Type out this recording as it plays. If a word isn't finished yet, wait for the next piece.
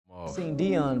seen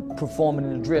Dion performing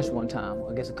in a dress one time,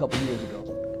 I guess a couple years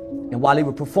ago. And while he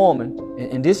was performing,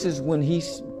 and this is when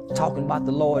he's talking about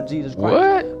the Lord Jesus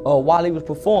Christ. What? While he was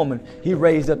performing, he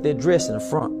raised up that dress in the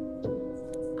front.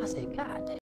 I said, God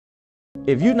damn.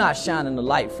 If you're not shining the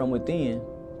light from within,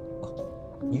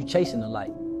 you chasing the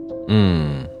light.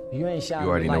 You ain't shining. You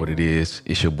already the light. know what it is.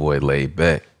 It's your boy Laid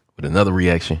Back with another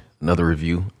reaction, another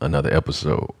review, another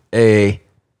episode. Hey,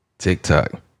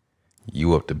 TikTok,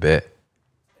 you up to bat?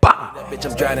 Bah! That bitch,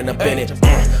 I'm drowning up in it.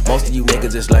 Most of you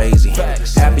niggas is lazy.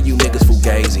 Half of you niggas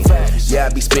fugazi. Yeah, I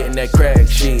be spitting that crack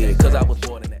shit, cause I was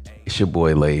born in the 80s. It's your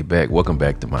boy Laid Back. Welcome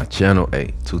back to my channel.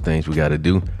 Hey, two things we gotta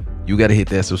do. You gotta hit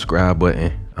that subscribe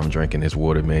button. I'm drinking this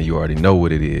water, man. You already know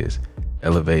what it is.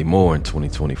 Elevate more in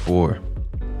 2024.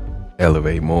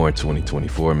 Elevate more in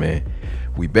 2024, man.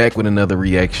 We back with another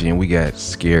reaction. We got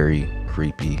scary,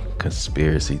 creepy,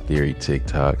 conspiracy theory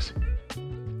TikToks.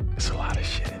 It's a lot of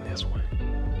shit in this one.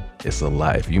 It's a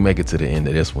lot. If you make it to the end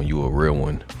of this one, you a real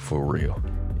one for real.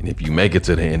 And if you make it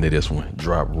to the end of this one,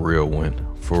 drop real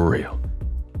one for real.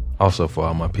 Also, for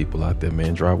all my people out there,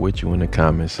 man, drop with you in the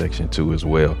comment section too as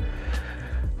well.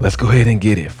 Let's go ahead and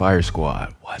get it. Fire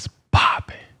Squad, what's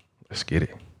popping? Let's get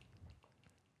it.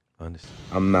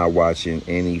 I'm not watching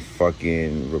any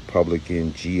fucking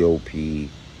Republican GOP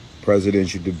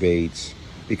presidential debates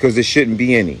because there shouldn't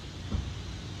be any.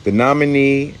 The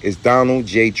nominee is Donald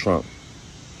J. Trump.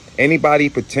 Anybody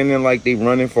pretending like they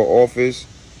running for office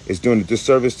is doing a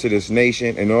disservice to this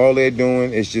nation, and all they're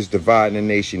doing is just dividing the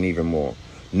nation even more.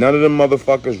 None of them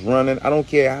motherfuckers running. I don't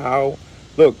care how.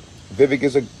 Look, Vivek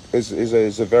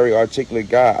is a very articulate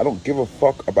guy. I don't give a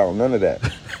fuck about none of that.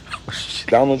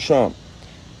 Donald Trump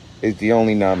is the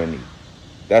only nominee.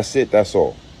 That's it. That's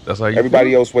all. That's how you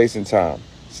Everybody feel? else wasting time.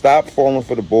 Stop falling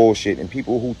for the bullshit and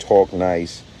people who talk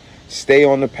nice. Stay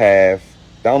on the path.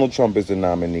 Donald Trump is the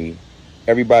nominee.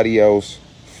 Everybody else,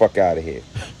 fuck out of here.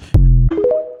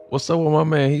 What's up with my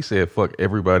man? He said fuck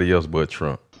everybody else but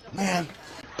Trump. Man,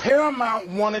 Paramount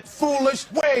wanted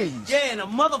foolish ways. Yeah, in a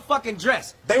motherfucking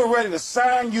dress. They were ready to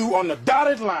sign you on the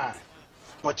dotted line,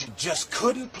 but you just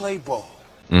couldn't play ball.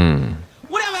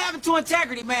 Whatever happened to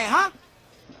integrity, man, huh?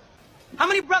 How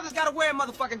many brothers gotta wear a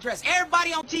motherfucking dress?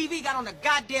 Everybody on TV got on a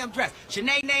goddamn dress.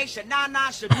 Shanae, Shanana,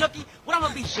 Shanookie. What I'm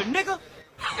gonna be, Shanigga?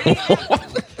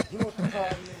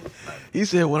 He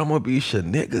said, what I'm gonna be,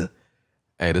 nigga.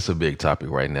 Hey, this is a big topic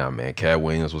right now, man. Cat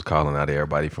Williams was calling out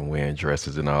everybody from wearing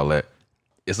dresses and all that.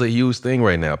 It's a huge thing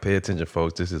right now. Pay attention,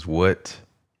 folks. This is what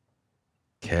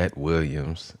Cat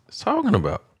Williams is talking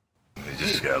about. They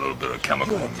just got a little bit of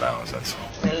chemical imbalance, that's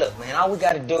all. Man, look, man, all we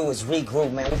gotta do is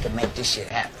regroup, man. We can make this shit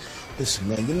happen. Listen,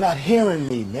 man, you're not hearing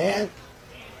me, man.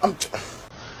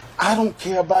 I don't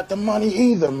care about the money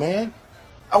either, man.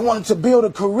 I wanted to build a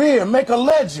career, make a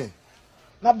legend.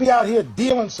 Not be out here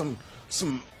dealing some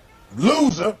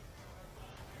loser.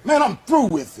 Man, I'm through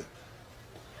with it.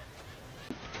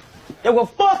 Yeah, well,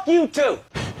 fuck you too.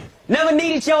 Never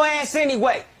needed your ass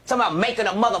anyway. Talking about making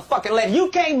a motherfucking legend. You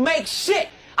can't make shit.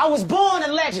 I was born a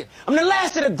legend. I'm the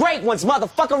last of the great ones,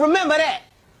 motherfucker. Remember that.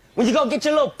 When you go get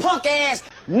your little punk ass,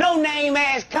 no name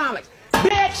ass comics.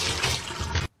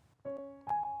 Bitch!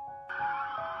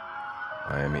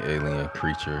 Miami alien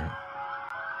creature.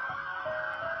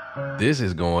 This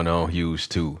is going on huge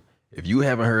too. If you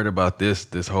haven't heard about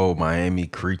this whole Miami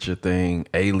creature thing,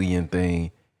 alien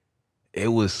thing, it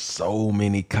was so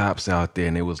many cops out there,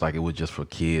 and it was just for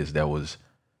kids that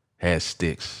had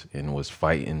sticks and was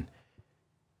fighting.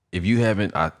 If you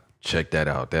haven't, check that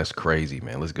out. That's crazy,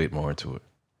 man. Let's get more into it.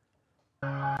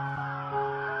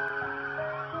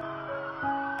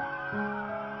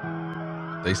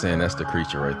 They saying that's the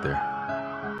creature right there.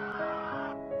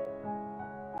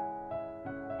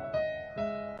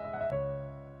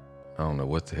 I don't know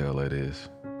what the hell that is,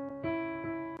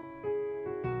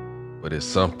 but it's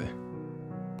something.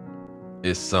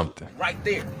 It's something. Right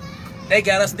there. They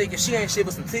got us thinking she ain't shit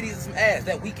but some titties and some ass.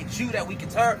 That we can shoot, that we can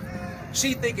turn.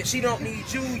 She thinking she don't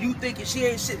need you. You thinking she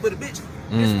ain't shit but a bitch.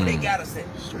 This is what they got us in.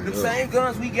 The same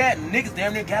guns we got, niggas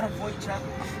damn near got them for each other.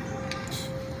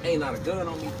 Ain't not a gun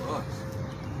on me for us.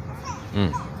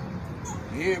 You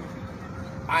hear me?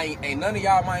 Ain't none of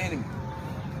y'all my enemy.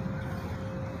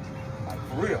 Like,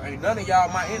 for real, ain't none of y'all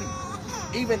my enemy.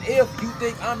 Even if you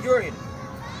think I'm your enemy.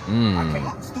 I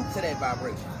can't stoop to that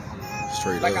vibration.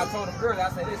 Straight like up. I told him earlier, I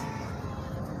said, listen,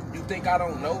 you think I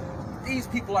don't know? These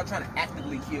people are trying to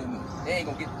actively kill me. They ain't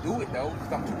gonna get to do it though,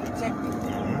 because I'm too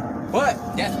protected. But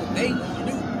that's what they gonna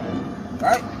do,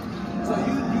 right? So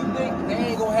you think they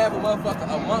ain't gonna have a motherfucker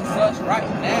amongst us right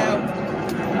now?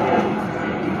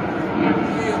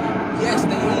 Yes,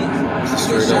 they is.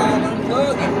 Just showing them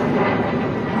plugging.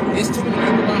 It's too many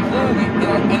people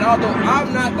unplugging. And although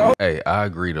I'm not the... Hey, I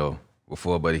agree, though.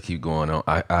 Before buddy keep going on,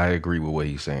 I agree with what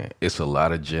he's saying. It's a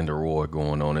lot of gender war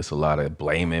going on. It's a lot of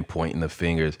blaming, pointing the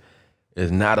fingers.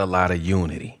 It's not a lot of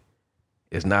unity.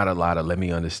 It's not a lot of let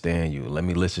me understand you. Let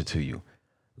me listen to you.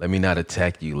 Let me not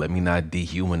attack you. Let me not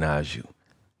dehumanize you.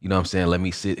 You know what I'm saying? Let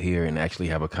me sit here and actually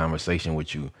have a conversation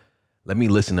with you. Let me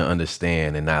listen to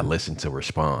understand and not listen to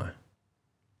respond.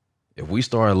 If we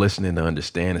start listening to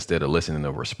understand instead of listening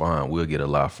to respond, we'll get a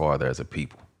lot farther as a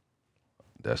people.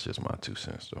 That's just my 2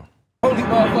 cents, though. Only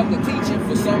motherfucker teaching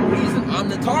for some reason. I'm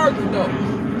the target though,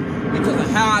 because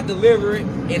of how I deliver it,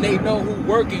 and they know who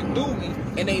working through me,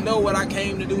 and they know what I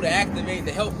came to do to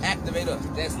help activate us.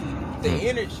 That's the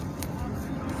energy.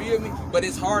 You feel me? But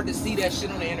it's hard to see that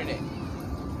shit on the internet.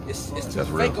 It's too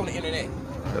fake on the internet.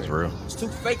 That's real. It's too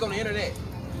fake on the internet.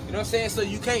 You know what I'm saying? So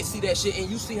you can't see that shit, and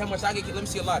you see how much I get. Let me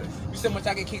see a lot of. You see how much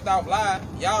I get kicked off live.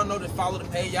 Y'all know to follow the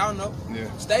page. Y'all know. Yeah.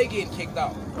 Stay getting kicked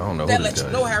off. I don't know. That lets you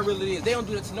know how real it is. They don't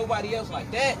do that to nobody else like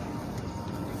that.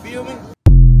 You feel me?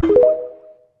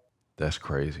 That's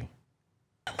crazy.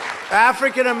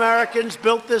 African Americans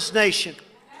built this nation.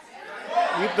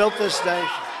 You built this nation.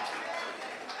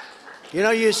 You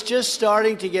know, you're just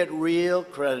starting to get real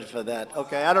credit for that.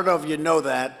 Okay, I don't know if you know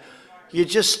that. You're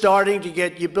just starting to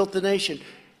get. You built the nation.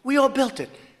 We all built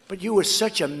it, but you were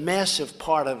such a massive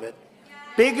part of it.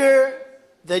 Bigger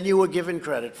than you were given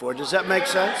credit for. Does that make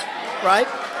sense? Right?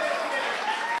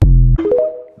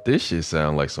 This shit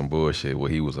sound like some bullshit what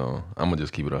he was on. I'm gonna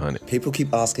just keep it 100. People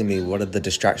keep asking me, what are the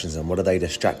distractions and what are they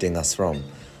distracting us from?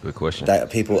 Good question. A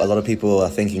lot of people are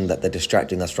thinking that they're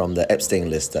distracting us from the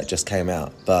Epstein list that just came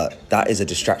out, but that is a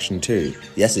distraction too.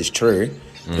 Yes, it's true,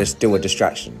 but it's still a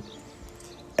distraction.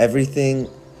 Everything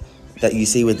that you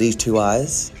see with these 2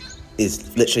 eyes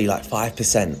is literally like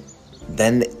 5%.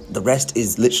 Then the rest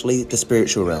is literally the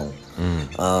spiritual realm.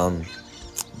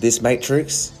 This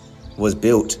matrix was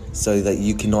built so that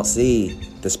you cannot see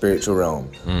the spiritual realm.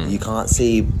 You can't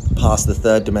see past the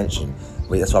 3rd dimension.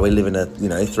 That's why we live in a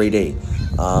 3D.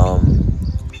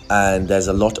 And there's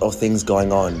a lot of things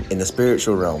going on in the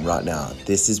spiritual realm right now.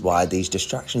 This is why these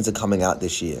distractions are coming out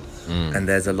this year. And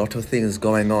there's a lot of things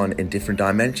going on in different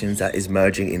dimensions that is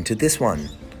merging into this one.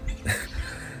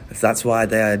 So that's why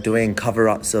they're doing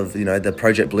cover-ups of, the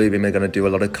Project Bluebeam are going to do a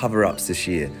lot of cover-ups this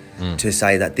year to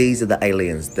say that these are the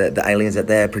aliens that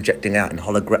they're projecting out on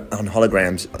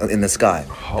holograms in the sky.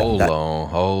 Hold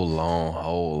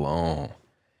on.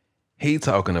 He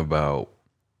talking about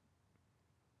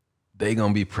they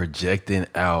gonna be projecting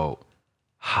out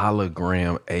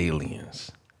hologram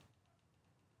aliens.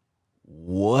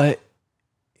 What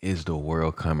is the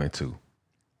world coming to?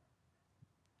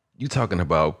 You talking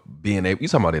about being able, you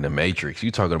talking about in the Matrix, you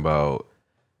talking about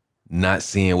not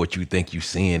seeing what you think you're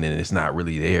seeing and it's not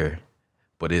really there,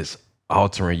 but it's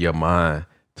altering your mind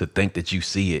to think that you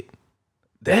see it.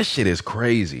 That shit is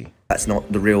crazy. That's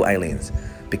not the real aliens,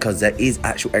 because there is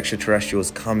actual extraterrestrials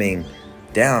coming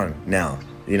down now,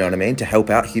 you know what I mean, to help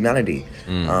out humanity.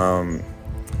 And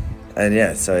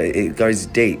yeah, so it goes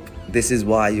deep. This is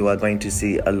why you are going to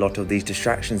see a lot of these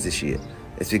distractions this year.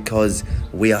 It's because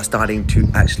we are starting to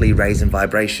actually raise in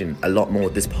vibration a lot more,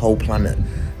 this whole planet,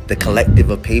 the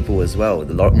collective of people as well. A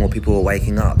lot more people are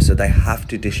waking up, so they have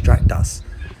to distract us.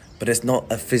 But it's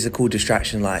not a physical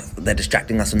distraction like they're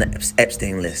distracting us from the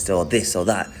Epstein list or this or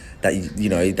that,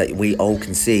 that we all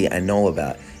can see and know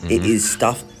about. It is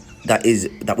stuff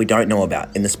that we don't know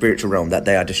about in the spiritual realm that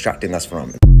they are distracting us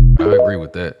from. I agree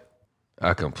with that.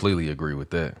 I completely agree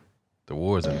with that. The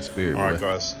war's in the spirit. All right,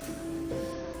 guys.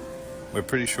 We're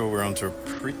pretty sure we're onto a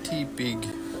pretty big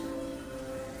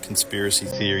conspiracy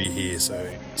theory here,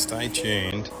 so stay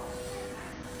tuned.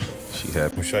 She's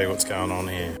happy. We'll show you what's going on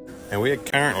here. And we are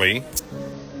currently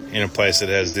in a place that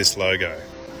has this logo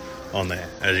on there,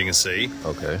 as you can see.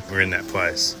 Okay. We're in that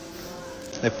place.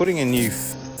 They're putting a new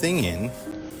thing in.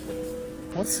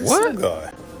 What's this logo?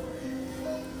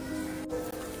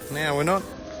 Now we're not.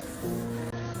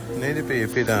 We need to be a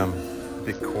bit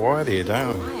quiet here,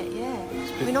 don't we? Quiet, yeah.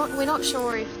 We're not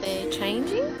sure if they're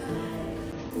changing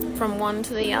from one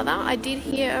to the other. I did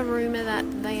hear a rumor that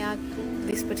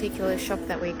this particular shop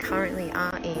that we currently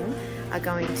are in are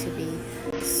going to be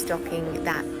stocking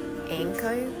that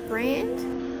Anko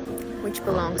brand, which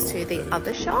belongs to the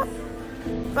other shop.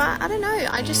 But I don't know,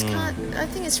 I just can't. I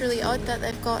think it's really odd that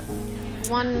they've got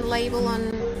one label on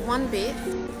one bit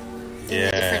in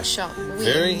a different shop. Weird.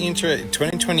 Very interesting.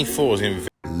 2024 is going to be.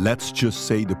 Let's just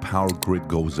say the power grid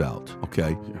goes out,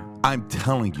 okay? I'm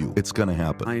telling you, it's going to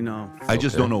happen. I know. I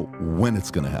just don't know when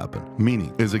it's going to happen.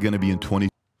 Meaning, is it going to be in 20?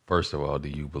 First of all, do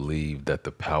you believe that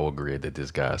the power grid that this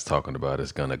guy's talking about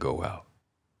is going to go out?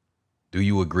 Do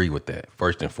you agree with that,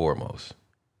 first and foremost?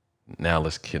 Now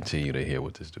let's continue to hear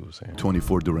what this dude was saying.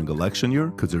 24 during election year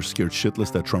because they're scared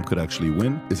shitless that Trump could actually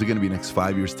win. Is it going to be next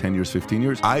 5 years, 10 years, 15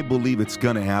 years? I believe it's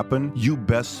going to happen. You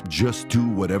best just do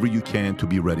whatever you can to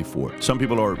be ready for it. Some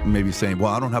people are maybe saying,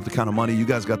 well, I don't have the kind of money. You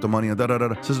guys got the money and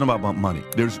da-da-da-da. This isn't about money.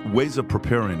 There's ways of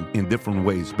preparing in different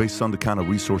ways based on the kind of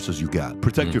resources you got.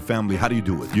 Protect your family. How do you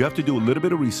do it? You have to do a little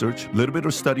bit of research, a little bit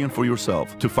of studying for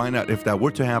yourself to find out if that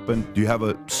were to happen. Do you have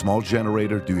a small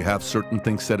generator? Do you have certain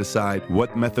things set aside?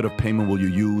 What method of payment will you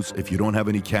use if you don't have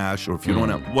any cash, or if you don't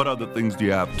have, what other things do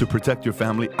you have to protect your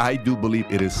family? I do believe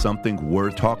it is something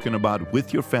worth talking about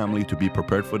with your family to be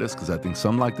prepared for this, because I think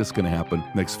something like this is going to happen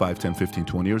next 5, 10, 15,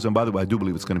 20 years. And by the way, I do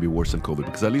believe it's going to be worse than COVID,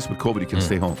 because at least with COVID, you can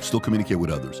stay home, still communicate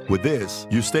with others. With this,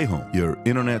 you stay home. Your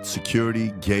internet,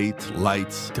 security, gate,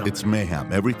 lights, it's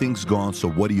mayhem. Everything's gone, so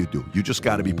what do? You just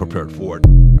got to be prepared for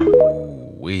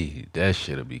it. That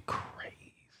shit'll be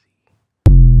crazy.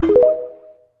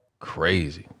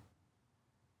 Crazy.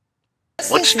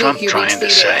 What's Trump trying to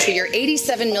say? To your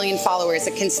 87 million followers,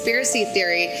 a conspiracy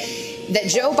theory that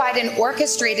Joe Biden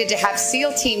orchestrated to have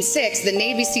SEAL Team 6, the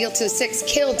Navy SEAL Team 6,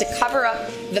 killed to cover up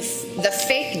the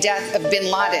fake death of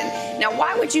bin Laden. Now,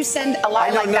 why would you send a lie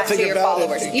like that to your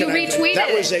followers? You retweeted it.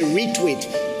 That was a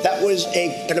retweet. That was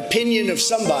an opinion of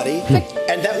somebody,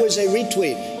 and that was a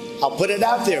retweet. I'll put it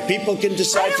out there. People can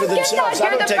decide for themselves. I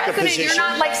don't take a position. You're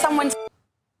not like someone's...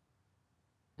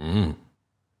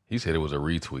 He said it was a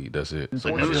retweet. That's it.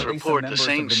 The news report the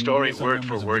same story word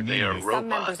for word. They are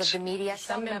robots.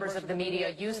 Some members of the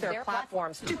media use their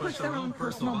platforms to push their own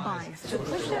personal bias,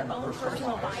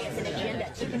 and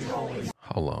agenda to control.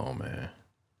 Hold on, man.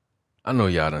 I know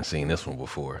y'all done seen this one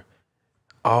before.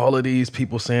 All of these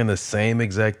people saying the same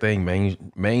exact thing,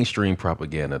 mainstream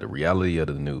propaganda, the reality of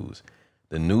the news.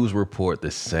 The news report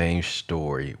the same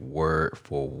story word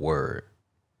for word.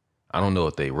 I don't know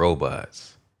if they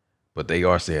robots, but they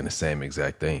are saying the same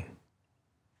exact thing.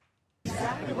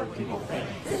 Exactly what people think.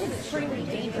 This is extremely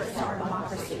dangerous to our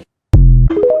democracy.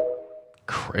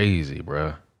 Crazy,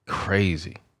 bruh.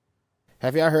 Crazy.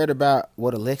 Have y'all heard about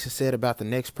what Alexa said about the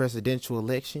next presidential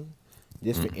election?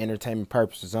 Just for entertainment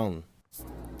purposes only.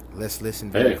 Let's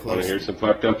listen very closely. Want to hear some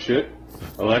fucked up shit?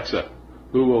 Alexa,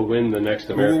 who will win the next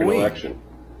American election?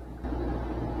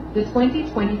 The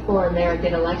 2024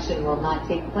 American election will not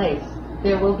take place.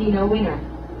 There will be no winner.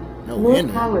 War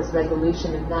Powers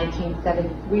Resolution of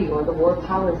 1973, or the War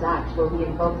Powers Act, will be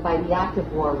invoked by the act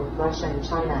of war with Russia and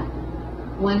China.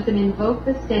 Once an invoked,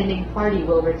 the standing party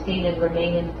will retain and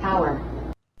remain in power.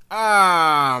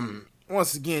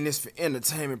 Once again, this for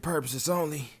entertainment purposes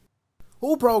only.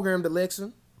 Who programmed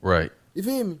Alexa? Right. You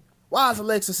feel me? Why is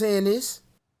Alexa saying this?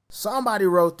 Somebody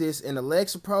wrote this in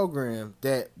Alexa program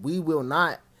that we will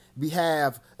not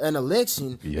have an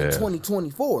election in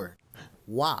 2024.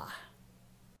 Why?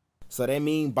 So that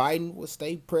mean Biden will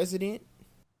stay president?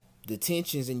 The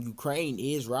tensions in Ukraine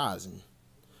is rising.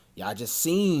 Y'all just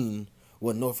seen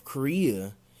what North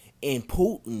Korea and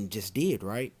Putin just did,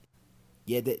 right?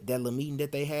 Yeah, that little meeting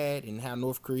that they had, and how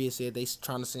North Korea said they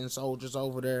trying to send soldiers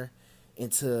over there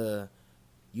into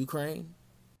Ukraine.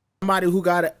 Somebody who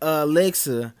got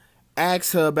Alexa,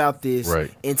 ask her about this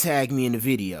and tag me in the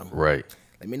video. Right.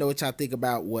 Let me know what y'all think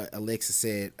about what Alexa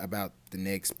said about the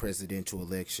next presidential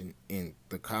election in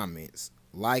the comments.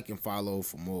 Like and follow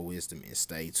for more wisdom, and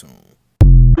stay tuned.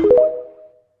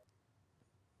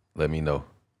 Let me know.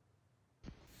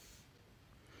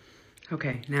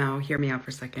 Okay, now hear me out for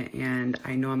a second, and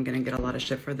I know I'm gonna get a lot of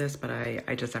shit for this, but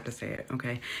I just have to say it,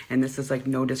 okay? And this is like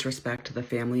no disrespect to the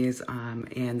families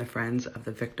and the friends of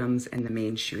the victims in the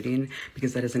main shooting,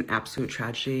 because that is an absolute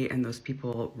tragedy, and those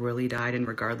people really died, and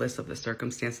regardless of the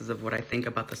circumstances of what I think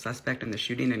about the suspect and the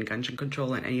shooting and gun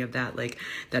control and any of that, like,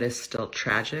 that is still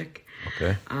tragic.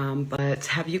 Okay. But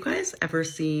have you guys ever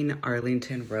seen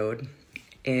Arlington Road?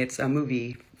 It's a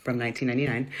movie from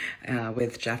 1999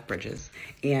 with Jeff Bridges.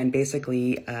 And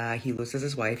basically, he loses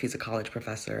his wife. He's a college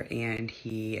professor, and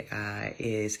he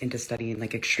is into studying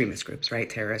like extremist groups, right?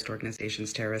 Terrorist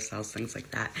organizations, terrorist cells, things like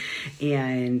that.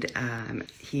 And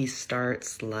he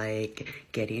starts like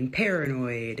getting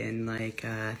paranoid and like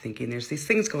thinking there's these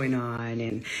things going on.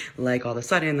 And like all of a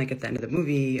sudden, like at the end of the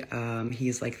movie,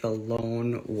 he's like the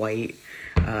lone white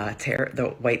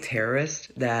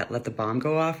terrorist that let the bomb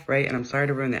go off, right? And I'm sorry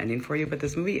to ruin the ending for you, but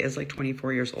this movie is like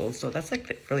 24 years old, so that's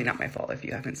like really not my fault if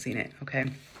you haven't seen it, okay?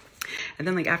 And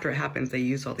then, like, after it happens, they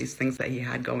use all these things that he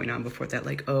had going on before that,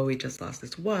 like, oh, he just lost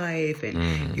his wife, and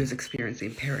he was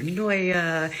experiencing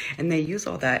paranoia, and they use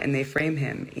all that, and they frame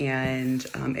him. And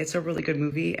it's a really good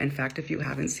movie. In fact, if you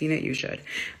haven't seen it, you should.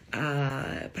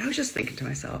 But I was just thinking to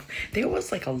myself, there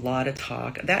was, like, a lot of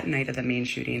talk. That night of the Maine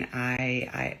shooting,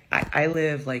 I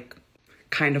live, like,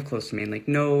 kind of close to Maine, like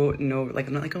no, like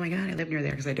I'm not like, oh my god, I live near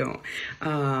there, because I don't.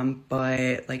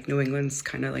 But like New England's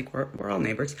kind of like we're all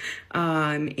neighbors.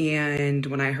 And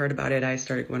when I heard about it, I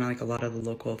started going on like a lot of the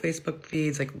local Facebook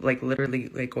feeds, like literally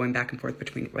like going back and forth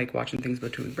between like watching things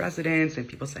between residents and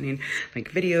people sending like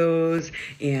videos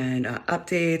and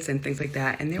updates and things like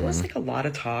that. And there was like a lot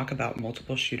of talk about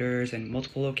multiple shooters and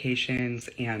multiple locations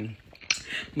and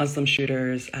Muslim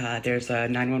shooters. There's a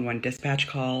 911 dispatch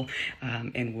call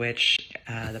in which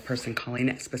the person calling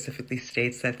it specifically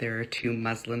states that there are 2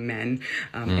 Muslim men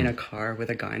in a car with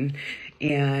a gun.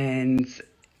 And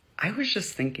I was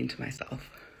just thinking to myself,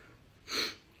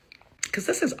 because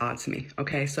this is odd to me,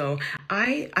 okay? So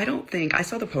I don't think, I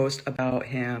saw the post about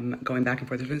him going back and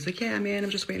forth. He's like, yeah, man, I'm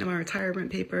just waiting on my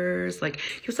retirement papers. Like,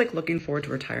 he was like looking forward to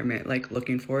retirement, like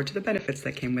looking forward to the benefits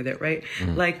that came with it, right?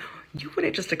 Like, you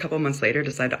wouldn't just a couple months later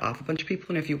decide to off a bunch of people.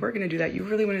 And if you were going to do that, you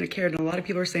really wouldn't have cared. And a lot of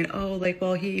people are saying, oh, like,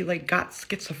 well, he like got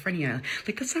schizophrenia.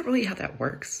 Like, that's not really how that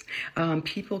works.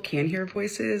 People can hear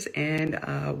voices, and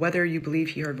whether you believe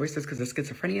he heard voices because of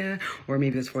schizophrenia, or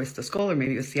maybe it was voice to skull, or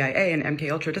maybe it was CIA and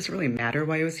MK Ultra, it doesn't really matter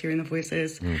why he was hearing the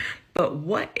voices. But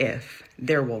what if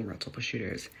there were multiple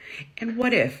shooters? And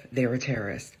what if they were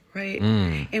terrorists? Right?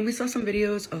 And we saw some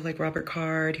videos of like Robert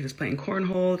Card. He was playing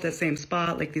cornhole at that same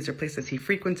spot. Like, these are places he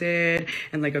frequented.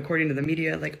 And like, according to the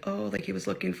media, like, oh, like he was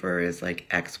looking for his like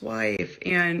ex-wife.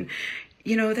 And,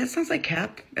 you know, that sounds like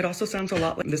Cap. It also sounds a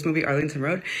lot like this movie, Arlington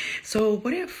Road. So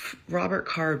what if Robert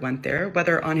Card went there,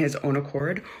 whether on his own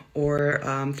accord or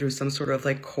through some sort of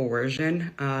like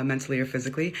coercion, mentally or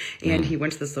physically, and he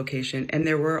went to this location and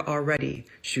there were already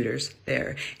shooters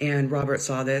there. And Robert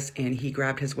saw this and he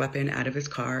grabbed his weapon out of his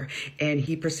car and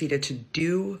he proceeded to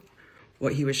do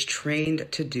what he was trained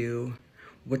to do,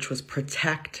 which was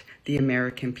protect the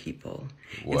American people.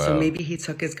 Wow. And so maybe he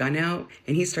took his gun out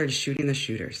and he started shooting the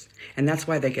shooters. And that's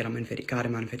why they got him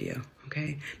on video.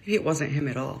 Okay? Maybe it wasn't him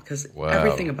at all, because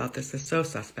everything about this is so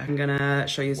suspect. I'm gonna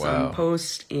show you some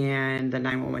posts and the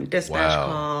 911 dispatch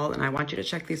call, and I want you to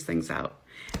check these things out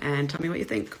and tell me what you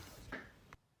think.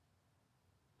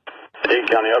 Dade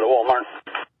County Auto Walmart.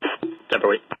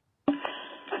 Separately.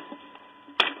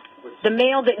 The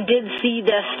male that did see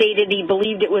this stated he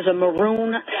believed it was a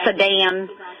maroon sedan.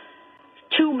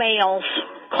 2 males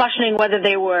questioning whether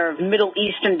they were Middle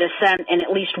Eastern descent, and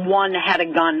at least one had a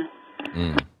gun.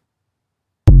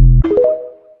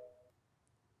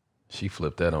 She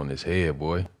flipped that on his head,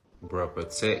 boy. Bruh,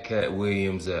 protect Cat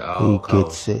Williams at all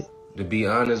costs. To be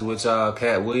honest with y'all,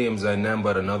 Cat Williams ain't nothing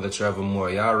but another Trevor Moore.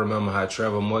 Y'all remember how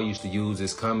Trevor Moore used to use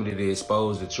his comedy to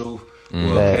expose the truth?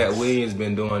 Well, Cat Williams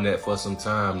been doing that for some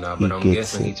time now, but I'm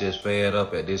guessing he just fed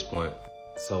up at this point.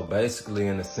 So basically,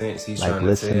 in a sense, he's trying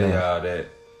to tell y'all that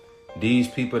these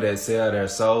people that sell their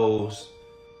souls,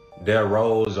 their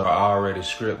roles are already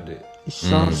scripted.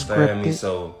 You understand me?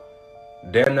 So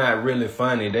they're not really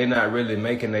funny. They're not really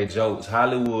making their jokes.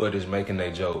 Hollywood is making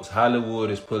their jokes.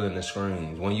 Hollywood is pulling the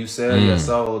strings. When you sell your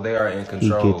soul, they are in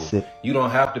control. You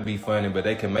don't have to be funny, but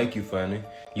they can make you funny.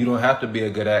 You don't have to be a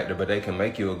good actor, but they can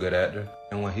make you a good actor.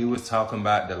 And when he was talking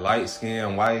about the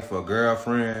light-skinned wife or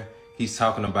girlfriend, he's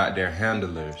talking about their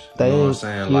handlers. You know what I'm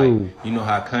saying? Like, you know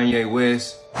how Kanye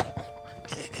West,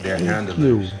 their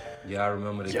handlers. Y'all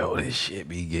remember the this shit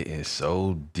be getting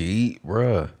so deep,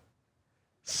 bruh.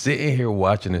 Sitting here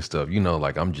watching this stuff, you know,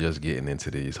 like I'm just getting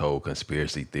into these whole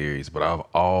conspiracy theories, but I've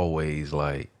always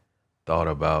like thought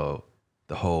about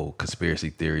the whole conspiracy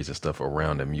theories and stuff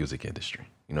around the music industry.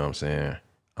 You know what I'm saying?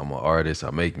 I'm an artist,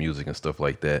 I make music and stuff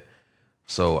like that.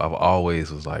 So I've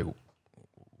always was like,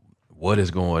 what is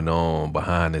going on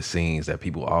behind the scenes that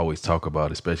people always talk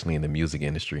about, especially in the music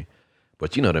industry.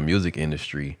 But you know, the music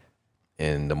industry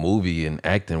and the movie and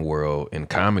acting world and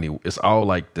comedy, it's all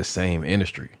like the same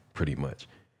industry pretty much.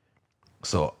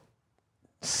 So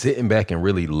sitting back and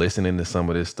really listening to some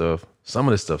of this stuff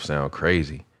sound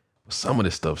crazy, but some of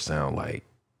this stuff sound like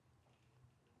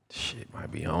shit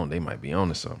might be on. They might be on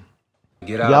to something.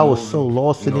 Y'all was so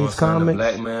lost in these comics. The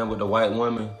black man with the white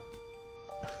woman,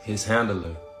 his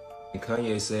handler. And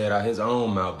Kanye said out his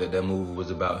own mouth that movie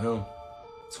was about him.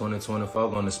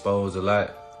 2024 gonna expose a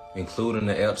lot, including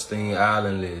the Epstein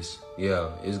Island list. Yeah,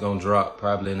 it's gonna drop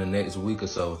probably in the next week or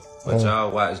so. But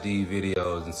y'all watch these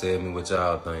videos and tell me what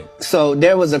y'all think. So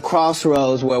there was a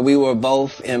crossroads where we were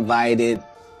both invited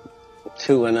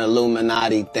to an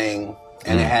Illuminati thing,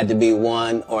 and it had to be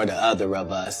one or the other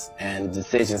of us, and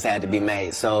decisions had to be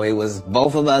made. So it was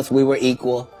both of us, we were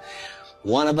equal.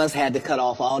 One of us had to cut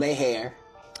off all their hair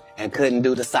and couldn't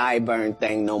do the sideburn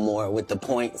thing no more with the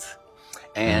points.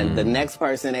 And the next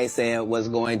person, they said, was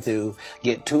going to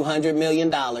get $200 million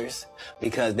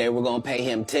because they were going to pay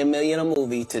him $10 million a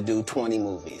movie to do 20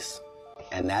 movies.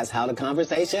 And that's how the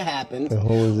conversation happened. And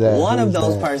who was that? One Who of was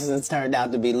those that? persons turned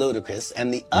out to be Ludacris,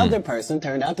 and the other person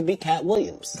turned out to be Cat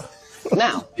Williams.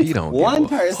 Now, one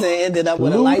person ended up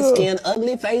with a light-skinned,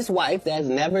 ugly-faced wife that's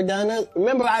never done a...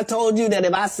 Remember I told you that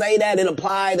if I say that, it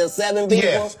applied to 7 people?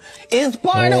 Yes. It's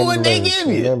part of what they give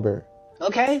you. Remember.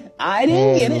 Okay? I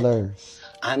didn't get it. Handlers.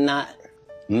 I'm not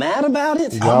mad about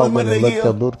it. Y'all went and looked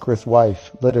up Ludacris'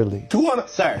 wife, literally. 200.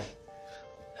 Sir.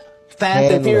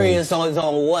 Fast and Furious is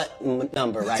on what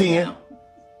number right 10. now?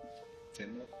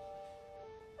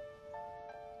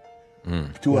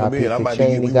 200 million. I might be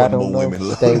Cheney giving got one on more them.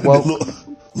 women. Stay woke.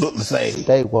 Look the same.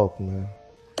 Stay woke, man.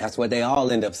 That's what they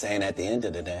all end up saying at the end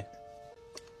of the day.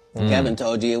 Kevin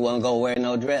told you he wasn't going to wear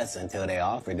no dress until they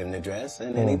offered him the dress,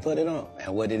 and then he put it on.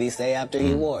 And what did he say after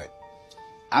he wore it?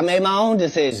 I made my own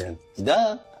decision.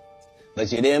 Duh.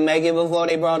 But you didn't make it before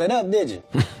they brought it up, did you?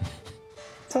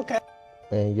 It's okay.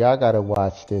 Man, y'all gotta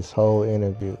watch this whole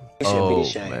interview. You should be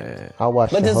ashamed. I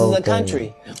watched But the this whole is a thing.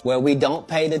 country where we don't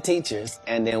pay the teachers,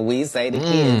 and then we say the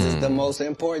kids is the most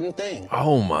important thing.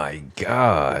 Oh my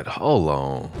God. Hold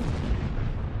on.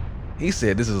 He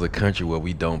said this is a country where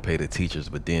we don't pay the teachers,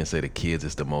 but then say the kids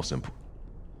is the most important.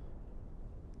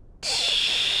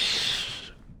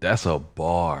 That's a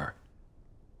bar.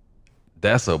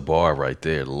 That's a bar right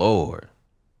there, Lord.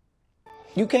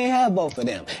 You can't have both of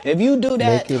them. If you do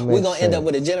that, Make it we're make going to end up sense.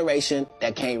 with a generation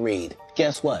that can't read.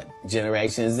 Guess what?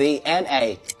 Generation Z and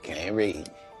A can't read.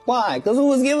 Why? Because who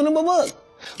was giving them a book?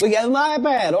 We gave them an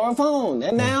iPad or a phone,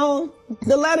 and now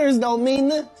the letters don't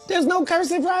mean there's no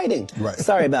cursive writing. Right.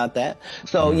 Sorry about that.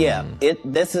 So yeah,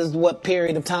 this is what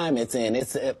period of time it's in.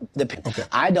 It's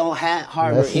I don't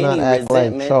harbor Let's not any act like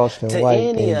resentment Charleston to White any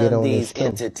and get of on these this too.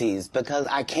 entities because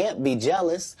I can't be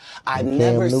jealous. I've Cam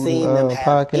never Newton, seen them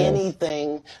have podcast.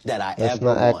 anything that I Let's ever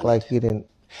not act wanted. like you didn't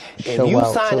If show you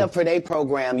out sign too. up for their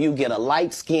program, you get a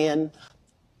light-skinned,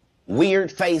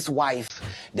 weird-faced wife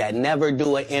that never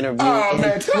do an interview. Oh, in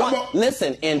man,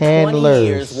 listen, in 20 Handlers.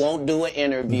 years won't do an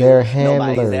interview. They're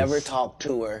Nobody's handlers. ever talked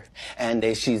to her,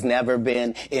 and she's never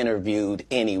been interviewed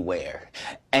anywhere.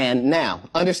 And now,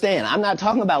 understand, I'm not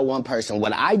talking about one person.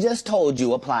 What I just told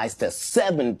you applies to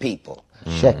 7 people.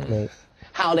 Checkmate.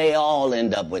 How they all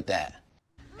end up with that.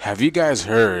 Have you guys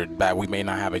heard that we may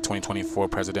not have a 2024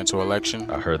 presidential election?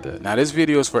 I heard that. Now, this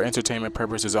video is for entertainment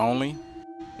purposes only.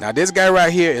 Now, this guy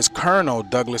right here is Colonel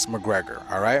Douglas McGregor,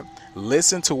 all right?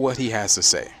 Listen to what he has to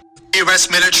say. The US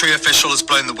military official has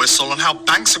blown the whistle on how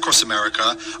banks across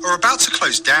America are about to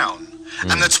close down,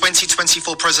 and the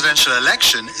 2024 presidential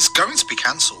election is going to be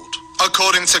cancelled.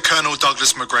 According to Colonel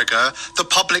Douglas McGregor, the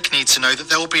public need to know that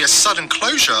there will be a sudden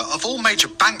closure of all major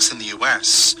banks in the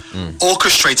US,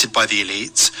 orchestrated by the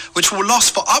elites, which will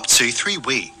last for up to 3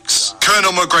 weeks.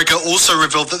 Colonel McGregor also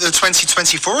revealed that the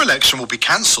 2024 election will be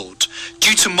cancelled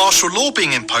due to martial law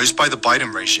being imposed by the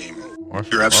Biden regime.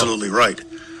 You're absolutely right.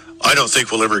 I don't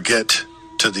think we'll ever get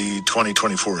to the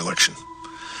 2024 election.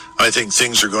 I think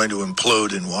things are going to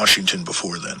implode in Washington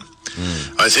before then.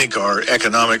 I think our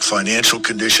economic financial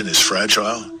condition is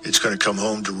fragile. It's going to come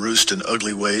home to roost in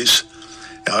ugly ways.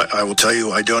 I will tell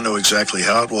you, I don't know exactly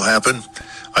how it will happen.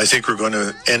 I think we're going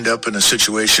to end up in a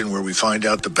situation where we find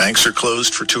out the banks are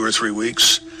closed for 2 or 3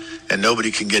 weeks and nobody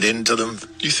can get into them.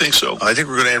 You think so? I think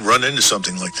we're going to run into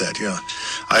something like that, yeah.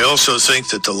 I also think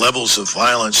that the levels of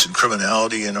violence and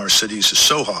criminality in our cities is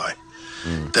so high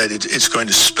that it's going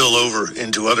to spill over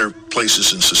into other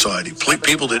places in society.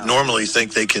 People that normally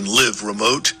think they can live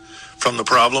remote from the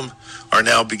problem are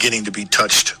now beginning to be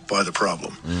touched by the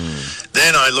problem.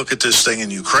 Then I look at this thing in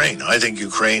Ukraine. I think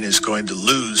Ukraine is going to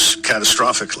lose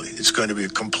catastrophically. It's going to be a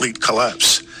complete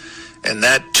collapse. And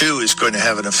that, too, is going to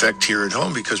have an effect here at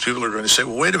home because people are going to say,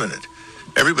 well, wait a minute.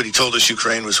 Everybody told us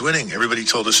Ukraine was winning. Everybody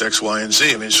told us X, Y, and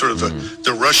Z. I mean, it's sort of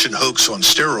the Russian hoax on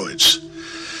steroids.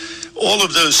 All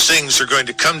of those things are going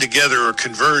to come together or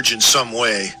converge in some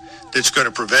way that's going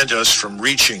to prevent us from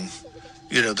reaching,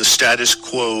 the status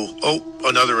quo. Oh,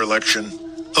 another election.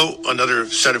 Oh, another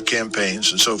set of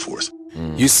campaigns and so forth.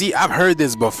 You see, I've heard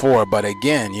this before, but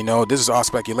again, this is all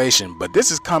speculation. But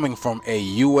this is coming from a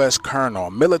U.S.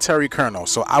 colonel, military colonel,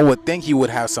 so I would think he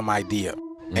would have some idea.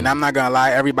 And I'm not going to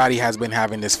lie, everybody has been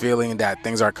having this feeling that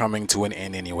things are coming to an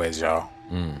end anyways, y'all.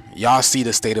 Y'all see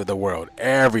the state of the world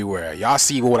everywhere. Y'all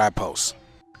see what I post.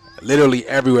 Literally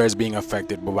everywhere is being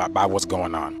affected by what's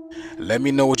going on. Let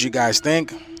me know what you guys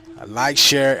think. Like,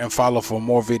 share, and follow for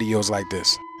more videos like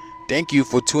this. Thank you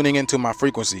for tuning into my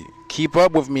frequency. Keep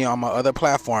up with me on my other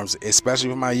platforms, especially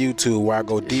with my YouTube, where I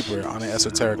go deeper on an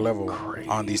esoteric level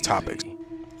on these topics.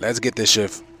 Let's get this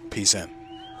shift. Peace in.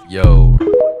 Yo,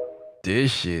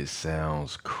 this shit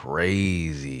sounds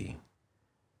crazy.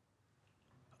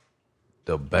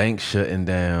 The bank shutting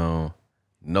down,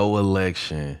 no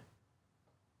election.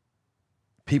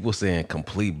 People saying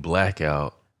complete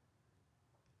blackout.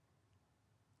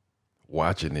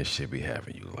 Watching this shit be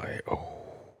having you like, oh,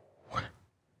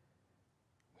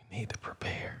 we need to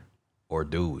prepare. Or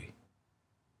do we?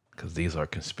 Because these are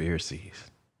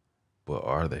conspiracies. But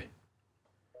are they?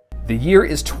 The year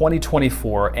is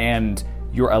 2024 and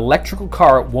your electrical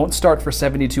car won't start for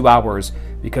 72 hours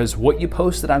because what you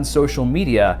posted on social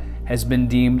media has been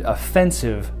deemed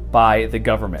offensive by the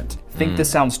government. Think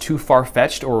this sounds too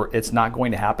far-fetched or it's not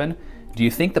going to happen? Do you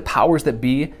think the powers that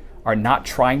be are not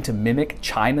trying to mimic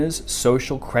China's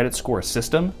social credit score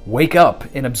system? Wake up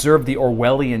and observe the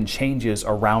Orwellian changes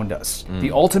around us.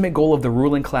 The ultimate goal of the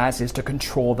ruling class is to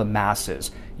control the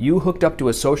masses. You hooked up to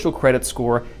a social credit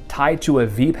score tied to a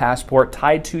V-passport,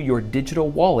 tied to your digital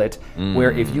wallet,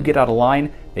 where if you get out of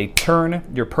line, they turn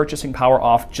your purchasing power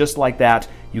off just like that.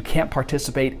 You can't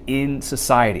participate in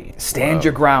society. Stand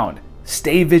your ground.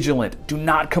 Stay vigilant. Do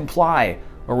not comply,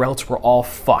 or else we're all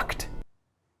fucked.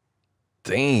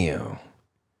 Damn.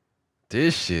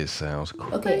 This shit sounds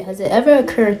crazy. Okay, has it ever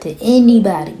occurred to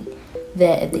anybody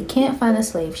that if they can't find the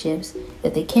slave ships,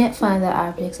 if they can't find the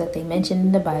objects that they mentioned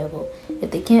in the Bible,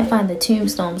 if they can't find the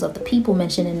tombstones of the people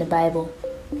mentioned in the Bible,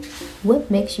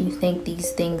 what makes you think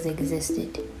these things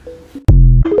existed?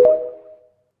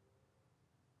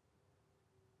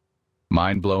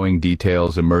 Mind-blowing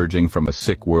details emerging from a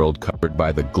sick world covered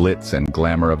by the glitz and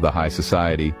glamour of the high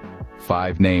society.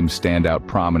 5 names stand out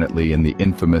prominently in the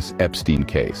infamous Epstein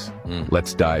case.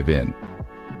 Let's dive in.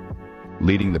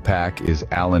 Leading the pack is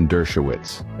Alan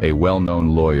Dershowitz, a well-known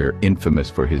lawyer infamous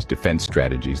for his defense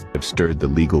strategies that have stirred the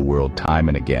legal world time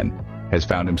and again, has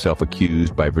found himself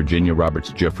accused by Virginia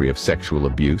Roberts Giuffre of sexual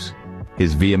abuse.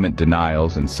 His vehement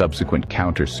denials and subsequent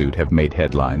countersuit have made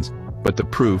headlines, but the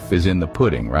proof is in the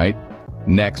pudding, right?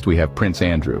 Next, we have Prince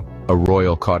Andrew, a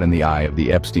royal caught in the eye of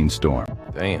the Epstein storm.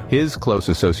 Damn. His close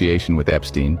association with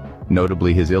Epstein,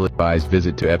 notably his ill-advised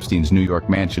visit to Epstein's New York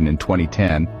mansion in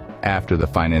 2010 after the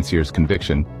financier's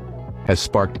conviction, has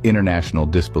sparked international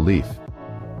disbelief.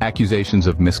 Accusations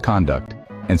of misconduct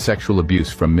and sexual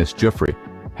abuse from Miss Giuffre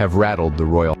have rattled the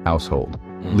royal household,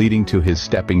 leading to his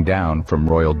stepping down from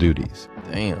royal duties.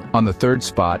 Damn. On the 3rd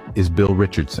spot is Bill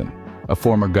Richardson, a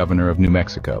former governor of New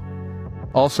Mexico,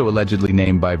 also allegedly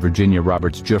named by Virginia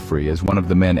Roberts Giuffre as one of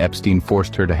the men Epstein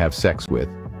forced her to have sex with.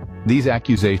 These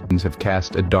accusations have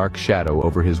cast a dark shadow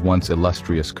over his once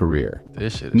illustrious career.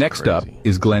 This shit is Next crazy. up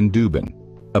is Glenn Dubin,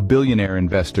 a billionaire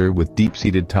investor with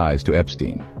deep-seated ties to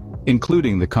Epstein.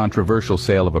 Including the controversial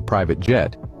sale of a private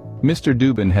jet, Mr.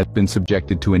 Dubin has been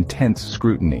subjected to intense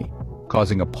scrutiny,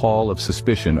 causing a pall of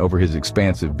suspicion over his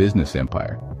expansive business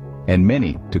empire, and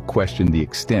many to question the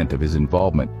extent of his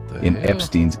involvement in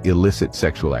Epstein's illicit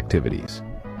sexual activities.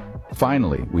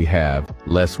 Finally, we have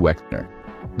Les Wexner,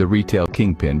 the retail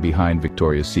kingpin behind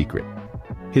Victoria's Secret.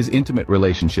 His intimate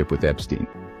relationship with Epstein,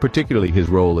 particularly his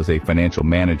role as a financial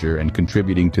manager and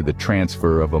contributing to the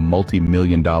transfer of a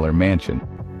multi-million-dollar mansion,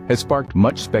 has sparked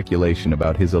much speculation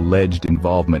about his alleged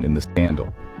involvement in the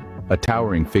scandal. A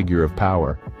towering figure of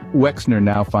power, Wexner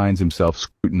now finds himself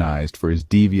scrutinized for his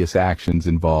devious actions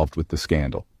involved with the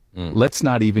scandal. Let's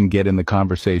not even get in the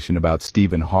conversation about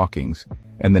Stephen Hawking's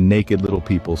and the naked little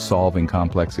people solving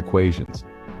complex equations.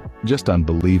 Just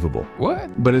unbelievable.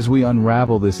 What? But as we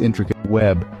unravel this intricate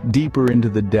web deeper into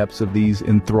the depths of these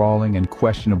enthralling and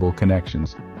questionable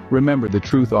connections, remember the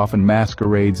truth often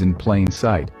masquerades in plain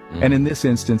sight. And in this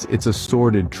instance, it's a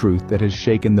sordid truth that has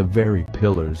shaken the very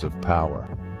pillars of power.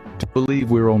 To believe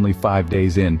we're only 5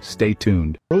 days in, stay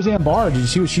tuned. Roseanne Barr, did you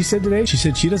see what she said today? She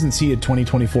said she doesn't see a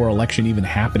 2024 election even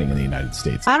happening in the United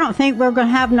States. I don't think we're going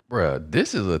to have no... Bruh,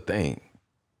 this is a thing.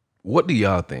 What do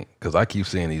y'all think? Because I keep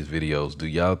seeing these videos. Do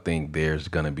y'all think there's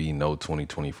going to be no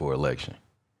 2024 election?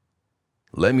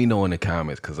 Let me know in the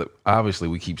comments, because obviously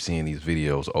we keep seeing these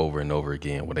videos over and over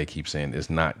again where they keep saying it's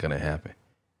not going to happen.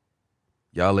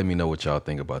 Y'all let me know what y'all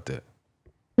think about that.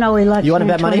 No election. You want to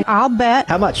bet money? I'll bet.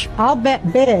 How much? I'll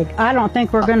bet big. I don't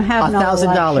think we're going to have no election.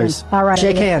 $1,000. All right.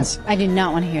 Shake hands. I did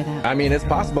not want to hear that. I mean, it's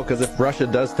possible because if Russia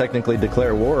does technically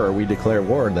declare war or we declare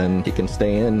war, then he can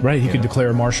stay in. Right. He could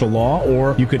declare martial law,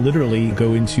 or you could literally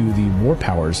go into the War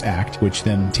Powers Act, which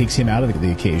then takes him out of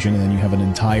the occasion, and then you have an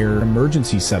entire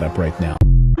emergency set up right now.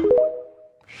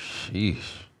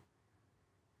 Sheesh.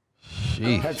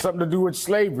 Had something to do with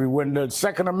slavery. When the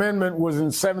Second Amendment was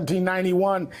in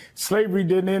 1791, slavery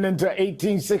didn't end until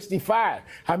 1865.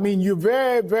 I mean, you're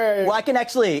very, very... Well, I can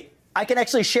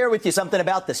actually share with you something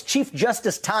about this. Chief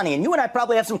Justice Taney, and you and I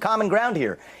probably have some common ground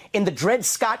here. In the Dred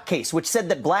Scott case, which said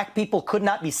that black people could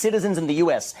not be citizens in the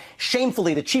U.S.,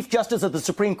 shamefully, the Chief Justice of the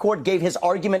Supreme Court gave his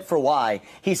argument for why.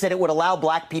 He said it would allow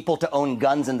black people to own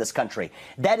guns in this country.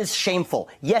 That is shameful.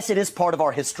 Yes, it is part of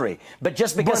our history. But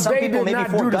just because some people may be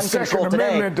for gun control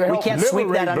today, we can't sweep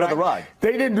that under the rug.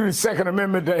 They didn't do the Second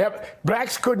Amendment to help.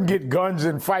 Blacks couldn't get guns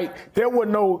and fight. There were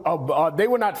no, they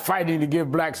were not fighting to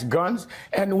give blacks guns.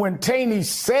 And when Taney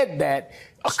said that,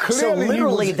 clearly, so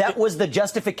literally, that was the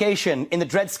justification in the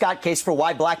Dred Scott case for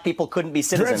why black people couldn't be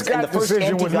citizens. Dred Scott and the first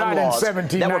decision was not in laws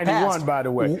 1791, by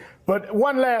the way. But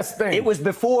one last thing. It was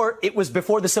before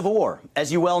the Civil War,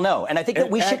 as you well know. And I think that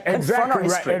we should confront our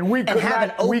history and have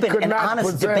an open and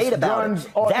honest debate about it.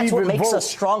 That's what makes us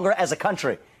stronger as a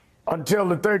country. Until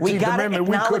the 13th Amendment,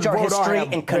 we couldn't our vote history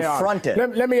and confront it.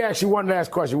 Let me ask you one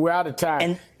last question. We're out of time.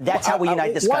 And that's how we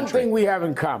unite this country. One thing we have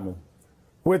in common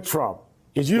with Trump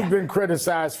is you've been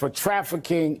criticized for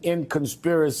trafficking in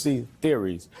conspiracy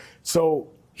theories. So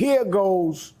here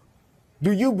goes,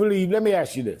 do you believe, let me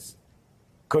ask you this,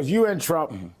 because you and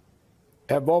Trump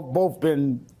have both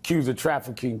been accused of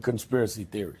trafficking conspiracy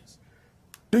theories.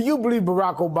 Do you believe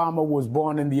Barack Obama was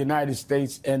born in the United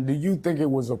States, and do you think it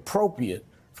was appropriate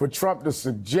for Trump to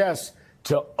suggest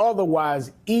to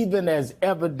otherwise, even as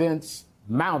evidence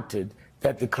mounted,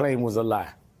 that the claim was a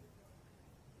lie?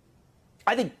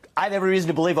 I think I have every reason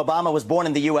to believe Obama was born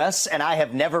in the U.S., and I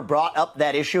have never brought up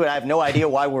that issue, and I have no idea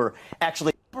why we're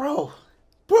actually... Bro,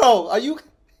 are you...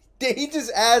 Did he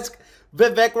just ask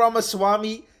Vivek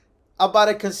Ramaswamy about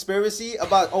a conspiracy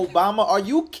about Obama? Are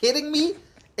you kidding me?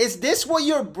 Is this what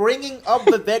you're bringing up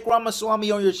Vivek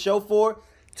Ramaswamy on your show for?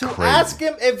 To ask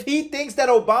him if he thinks that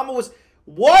Obama was...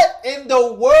 What in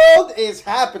the world is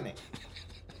happening?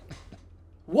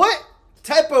 What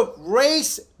type of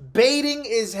race baiting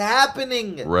is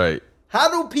happening? Right. How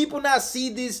do people not see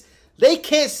this? They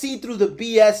can't see through the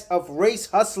BS of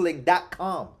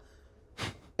racehustling.com.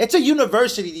 It's a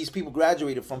university these people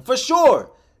graduated from, for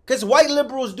sure. Because white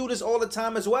liberals do this all the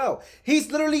time as well.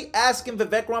 He's literally asking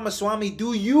Vivek Ramaswamy,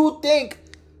 do you think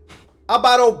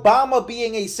about Obama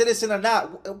being a citizen or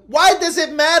not? Why does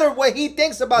it matter what he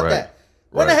thinks about that?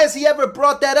 When has he ever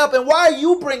brought that up? And why are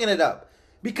you bringing it up?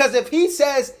 Because if he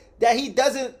says that he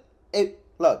doesn't...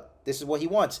 look, this is what he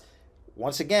wants.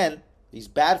 Once again, these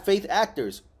bad faith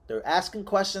actors, they're asking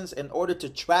questions in order to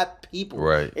trap people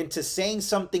into saying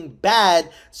something bad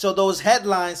so those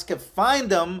headlines can find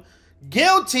them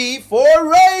guilty for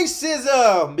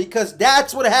racism. Because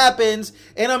that's what happens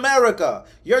in America.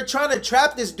 You're trying to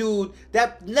trap this dude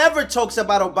that never talks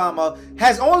about Obama,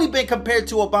 has only been compared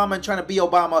to Obama and trying to be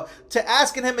Obama, to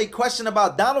asking him a question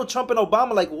about Donald Trump and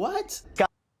Obama. Like, what?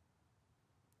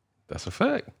 That's a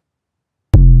fact.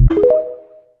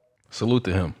 Salute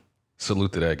to him.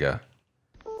 Salute to that guy.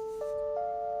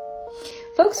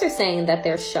 Folks are saying that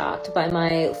they're shocked by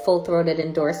my full-throated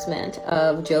endorsement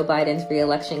of Joe Biden's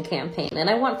re-election campaign. And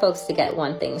I want folks to get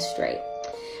one thing straight.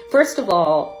 First of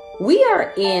all, we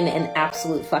are in an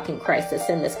absolute fucking crisis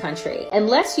in this country.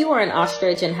 Unless you are an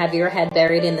ostrich and have your head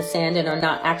buried in the sand and are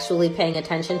not actually paying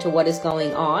attention to what is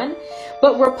going on.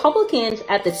 But Republicans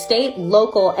at the state,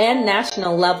 local, and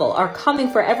national level are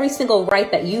coming for every single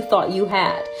right that you thought you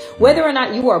had. Whether or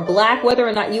not you are black, whether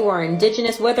or not you are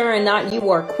indigenous, whether or not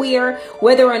you are queer,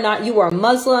 whether or not you are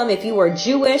Muslim, if you are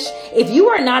Jewish, if you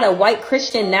are not a white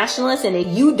Christian nationalist, and if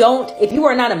you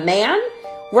are not a man,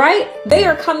 right? They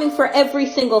are coming for every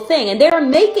single thing, and they are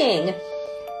making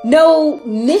no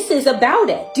misses about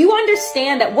it. Do you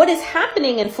understand that what is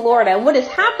happening in Florida and what is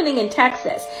happening in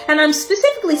Texas, and I'm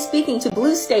specifically speaking to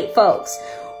blue state folks,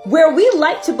 where we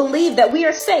like to believe that we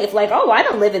are safe, like, oh, I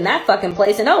don't live in that fucking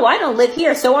place, and oh, I don't live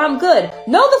here, so I'm good.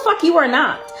 No, the fuck you are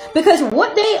not. Because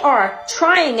what they are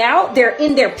trying out, they're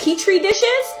in their petri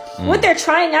dishes, What they're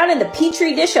trying out in the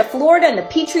Petri dish of Florida and the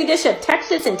Petri dish of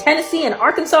Texas and Tennessee and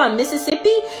Arkansas and Mississippi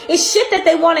is shit that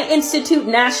they want to institute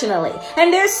nationally.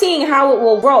 And they're seeing how it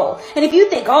will roll. And if you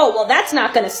think, oh, well, that's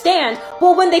not going to stand.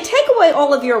 Well, when they take away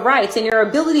all of your rights and your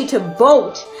ability to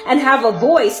vote and have a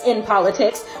voice in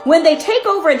politics, when they take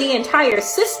over the entire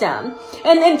system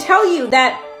and then tell you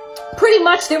that pretty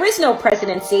much there is no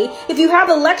presidency. If you have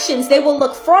elections, they will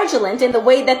look fraudulent in the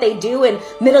way that they do in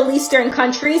Middle Eastern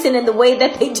countries and in the way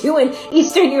that they do in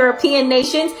Eastern European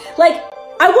nations. Like,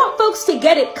 I want folks to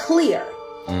get it clear.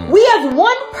 We have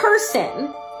one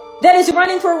person that is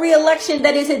running for re-election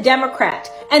that is a Democrat,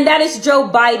 and that is Joe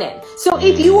Biden. So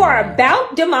if you are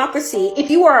about democracy, if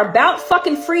you are about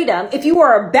fucking freedom, if you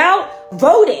are about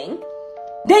voting,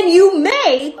 then you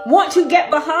may want to get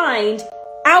behind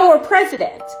our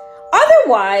president.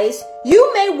 Otherwise,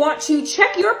 you may want to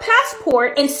check your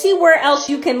passport and see where else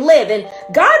you can live. And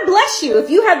God bless you if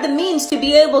you have the means to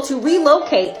be able to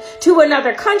relocate to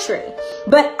another country.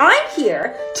 But I'm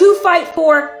here to fight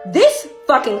for this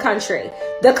fucking country.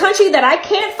 The country that I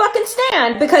can't fucking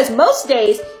stand, because most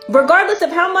days, regardless of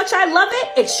how much I love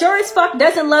it, it sure as fuck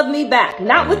doesn't love me back.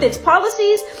 Not with its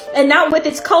policies and not with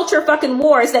its culture fucking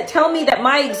wars that tell me that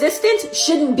my existence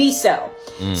shouldn't be so.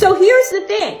 So here's the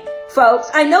thing. Folks,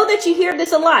 I know that you hear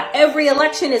this a lot. Every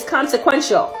election is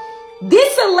consequential.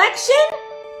 This election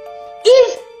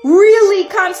is really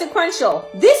consequential.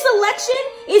 This election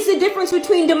is the difference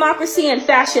between democracy and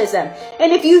fascism.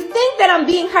 And if you think that I'm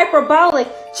being hyperbolic,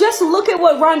 just look at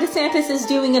what Ron DeSantis is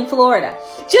doing in Florida.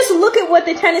 Just look at what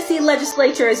the Tennessee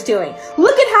legislature is doing.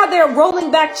 Look at how they're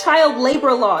rolling back child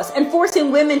labor laws and forcing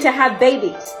women to have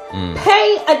babies.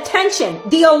 Pay attention.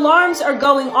 The alarms are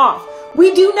going off.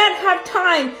 We do not have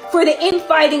time for the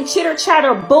infighting, chitter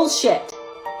chatter bullshit.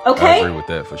 Okay? I agree with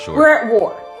that for sure. We're at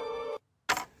war.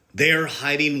 They're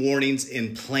hiding warnings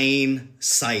in plain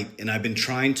sight, and I've been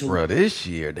trying to... Bro, this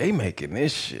year, they making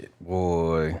this shit,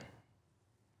 boy.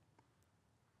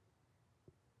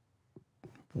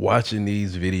 Watching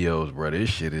these videos, bro, this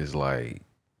shit is like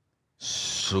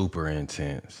super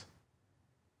intense.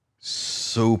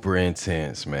 Super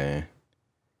intense, man.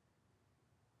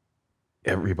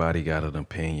 Everybody got an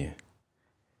opinion.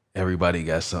 Everybody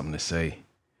got something to say.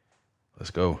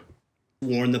 Let's go.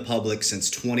 Warn the public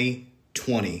since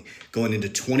 2020, going into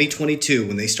 2022,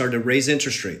 when they started to raise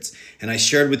interest rates. And I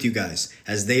shared with you guys,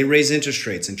 as they raise interest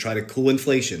rates and try to cool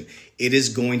inflation, it is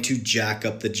going to jack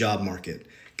up the job market.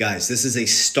 Guys, this is a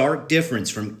stark difference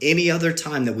from any other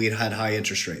time that we had high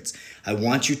interest rates. I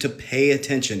want you to pay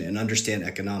attention and understand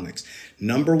economics.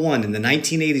 Number one, in the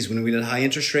 1980s, when we had a high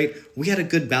interest rate, we had a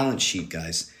good balance sheet,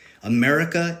 guys.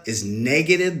 America is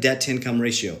negative debt to income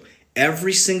ratio.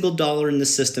 Every single dollar in the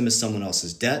system is someone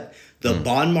else's debt. The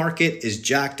bond market is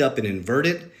jacked up and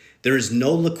inverted. There is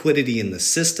no liquidity in the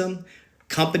system.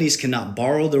 Companies cannot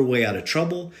borrow their way out of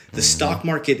trouble. The stock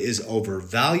market is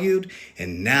overvalued.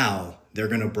 And now they're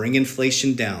going to bring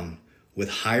inflation down with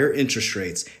higher interest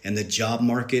rates, and the job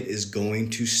market is going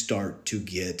to start to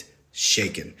get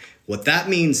shaken. What that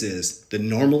means is the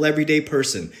normal everyday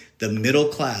person, the middle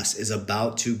class, is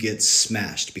about to get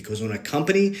smashed, because when a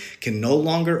company can no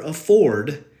longer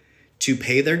afford to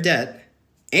pay their debt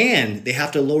and they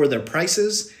have to lower their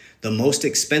prices, the most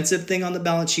expensive thing on the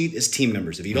balance sheet is team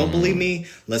members. If you don't believe me,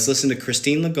 let's listen to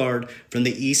Christine Lagarde from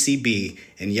the ECB.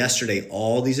 And yesterday,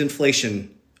 all these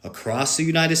inflation across the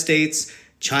United States,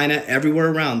 China,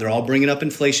 everywhere around, they're all bringing up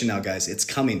inflation now, guys. It's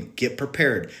coming. Get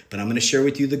prepared. But I'm going to share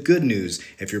with you the good news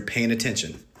if you're paying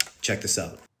attention. Check this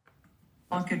out.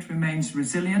 Market remains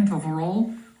resilient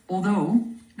overall, although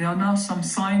there are now some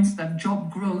signs that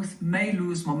job growth may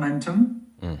lose momentum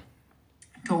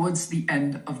towards the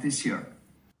end of this year.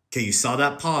 Okay, you saw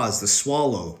that pause, the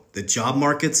swallow. The job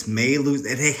markets may lose,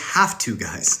 and they have to,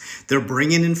 guys. They're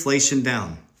bringing inflation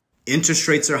down. Interest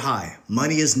rates are high.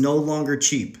 Money is no longer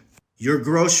cheap. Your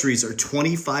groceries are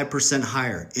 25%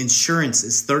 higher. Insurance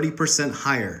is 30%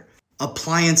 higher.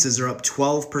 Appliances are up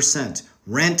 12%.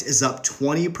 Rent is up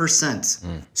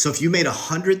 20%. So if you made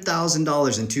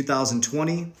 $100,000 in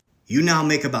 2020, you now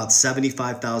make about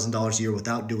 $75,000 a year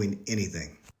without doing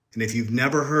anything. And if you've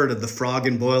never heard of the frog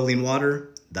in boiling water,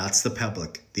 that's the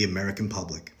public, the American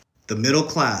public. The middle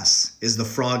class is the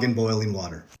frog in boiling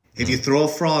water. If you throw a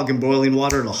frog in boiling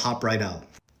water, it'll hop right out.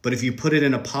 But if you put it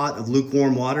in a pot of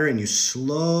lukewarm water and you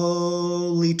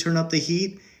slowly turn up the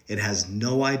heat, it has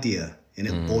no idea, and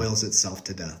it boils itself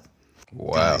to death.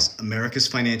 Wow. Guys, America's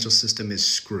financial system is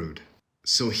screwed.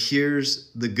 So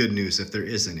here's the good news, if there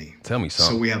is any. Tell me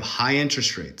something. So we have high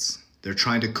interest rates. They're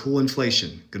trying to cool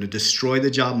inflation, going to destroy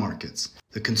the job markets.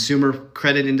 The consumer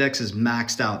credit index is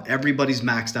maxed out. Everybody's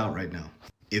maxed out right now.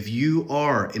 If you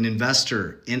are an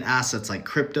investor in assets like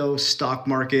crypto, stock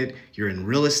market, you're in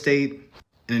real estate,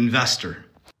 an investor,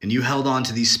 and you held on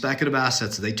to these speculative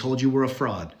assets that they told you were a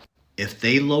fraud, if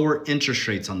they lower interest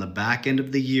rates on the back end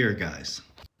of the year, guys,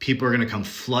 people are going to come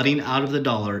flooding out of the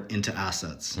dollar into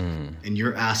assets, and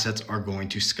your assets are going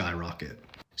to skyrocket.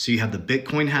 So you have the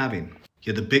Bitcoin halving,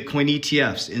 you have the Bitcoin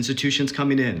ETFs, institutions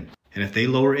coming in, and if they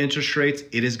lower interest rates,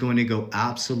 it is going to go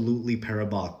absolutely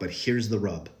parabolic. But here's the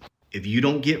rub. If you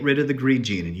don't get rid of the greed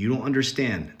gene and you don't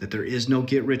understand that there is no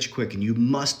get rich quick and you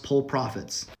must pull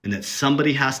profits and that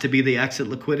somebody has to be the exit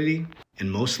liquidity,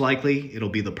 and most likely it'll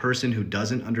be the person who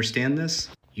doesn't understand this,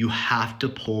 you have to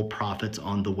pull profits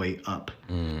on the way up.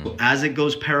 So as it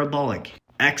goes parabolic,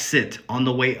 exit on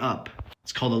the way up.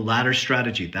 It's called a ladder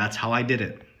strategy. That's how I did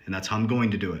it, and that's how I'm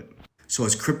going to do it. So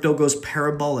as crypto goes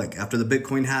parabolic after the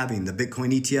Bitcoin halving, the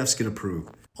Bitcoin ETFs get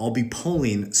approved, I'll be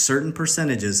pulling certain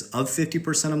percentages of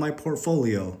 50% of my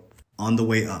portfolio on the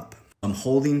way up. I'm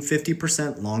holding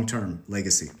 50% long-term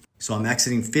legacy. So I'm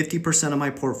exiting 50% of my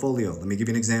portfolio. Let me give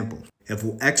you an example. If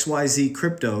XYZ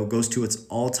crypto goes to its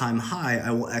all-time high,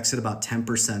 I will exit about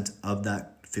 10% of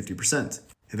that 50%.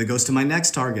 If it goes to my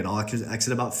next target, I'll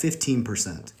exit about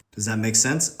 15%. Does that make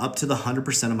sense? Up to the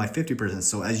 100% of my 50%.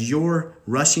 So as you're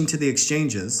rushing to the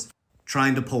exchanges,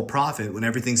 trying to pull profit when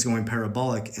everything's going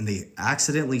parabolic and they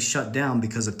accidentally shut down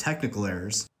because of technical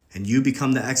errors and you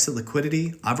become the exit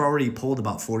liquidity, I've already pulled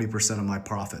about 40% of my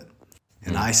profit.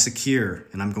 And I secure,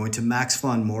 and I'm going to max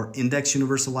fund more index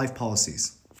universal life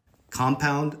policies.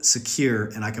 Compound, secure,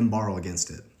 and I can borrow against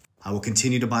it. I will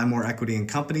continue to buy more equity in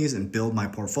companies and build my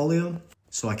portfolio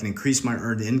so I can increase my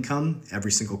earned income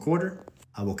every single quarter.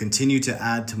 I will continue to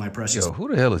add to my precious. Yo, who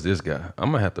the hell is this guy?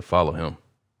 I'm gonna have to follow him.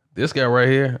 This guy right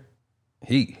here,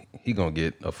 he gonna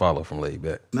get a follow from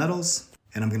LayedBak. Metals,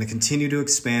 and I'm gonna continue to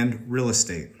expand real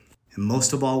estate. And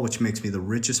most of all, which makes me the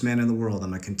richest man in the world, I'm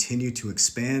gonna continue to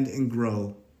expand and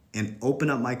grow and open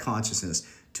up my consciousness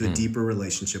to a deeper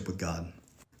relationship with God.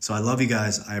 So I love you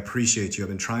guys. I appreciate you. I've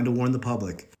been trying to warn the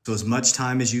public. So as much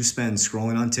time as you spend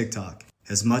scrolling on TikTok,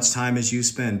 as much time as you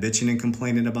spend bitching and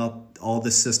complaining about all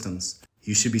the systems,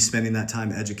 you should be spending that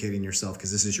time educating yourself,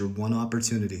 because this is your one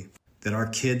opportunity that our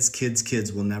kids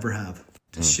will never have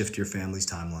to shift your family's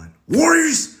timeline.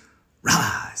 Warriors,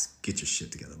 rise. Get your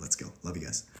shit together. Let's go. Love you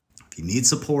guys. If you need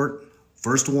support,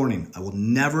 first warning, I will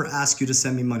never ask you to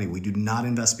send me money. We do not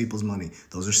invest people's money.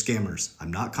 Those are scammers.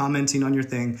 I'm not commenting on your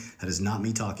thing. That is not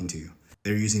me talking to you.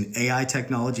 They're using AI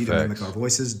technology to mimic our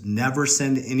voices. Never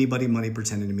send anybody money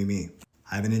pretending to be me.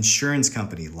 I have an insurance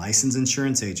company, licensed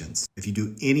insurance agents. If you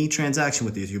do any transaction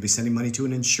with these, you'll be sending money to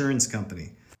an insurance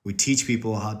company. We teach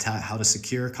people how to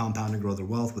secure, compound, and grow their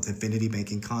wealth with Infinity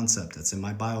Banking Concept. That's in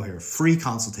my bio here. Free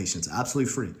consultations, absolutely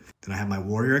free. Then I have my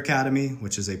Warrior Academy,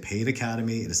 which is a paid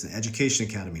academy. It is an education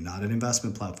academy, not an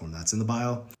investment platform. That's in the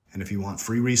bio. And if you want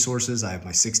free resources, I have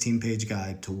my 16-page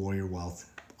guide to Warrior Wealth,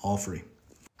 all free.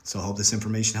 So I hope this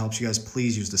information helps you guys.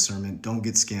 Please use discernment. Don't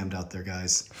get scammed out there,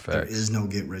 guys. Facts. There is no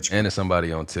get rich. And there's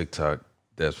somebody on TikTok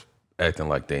that's acting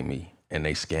like they me, and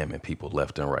they scamming people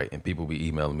left and right. And people be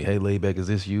emailing me, hey, LayedBak, is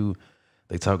this you?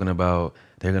 They talking about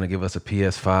they're going to give us a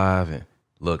PS5. And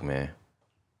look, man,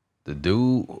 the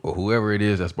dude or whoever it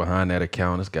is that's behind that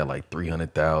account, it's got like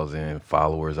 300,000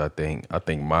 followers, I think. I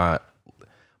think my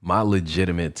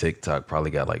legitimate TikTok probably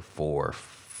got like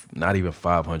not even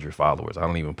 500 followers. I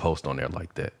don't even post on there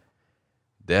like that.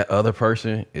 That other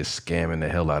person is scamming the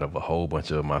hell out of a whole bunch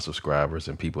of my subscribers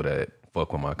and people that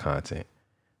fuck with my content.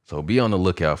 So be on the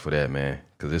lookout for that, man,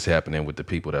 because it's happening with the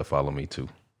people that follow me too.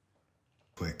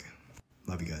 Quick.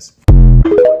 Love you guys.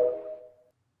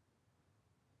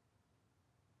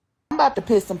 I'm about to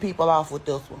piss some people off with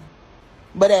this one,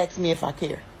 but ask me if I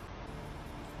care.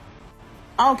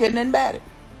 I don't care nothing about it.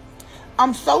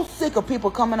 I'm so sick of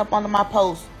people coming up under my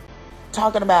post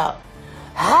talking about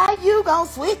how you gonna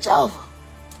switch over.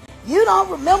 You don't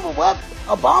remember what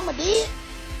Obama did?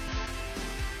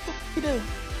 What he do?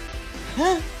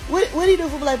 Huh? What did he do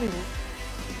for black people?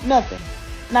 Nothing.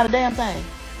 Not a damn thing.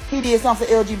 He did something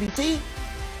for LGBT.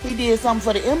 He did something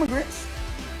for the immigrants.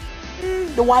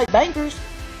 The white bankers.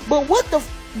 But what the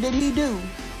did he do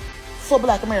for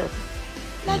black America?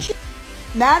 Not shit.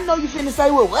 Now I know you finna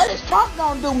say, well, what is Trump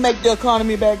gonna do? Make the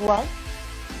economy back right?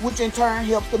 Which in turn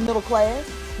helps the middle class.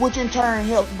 Which in turn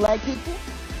helps black people.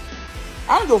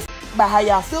 I don't give a f about how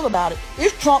y'all feel about it.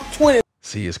 It's Trump 20.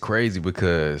 See, it's crazy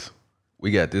because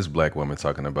we got this black woman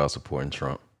talking about supporting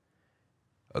Trump.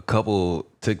 A couple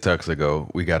TikToks ago,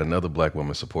 we got another black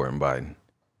woman supporting Biden.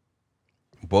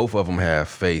 Both of them have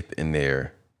faith in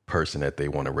their person that they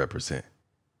want to represent.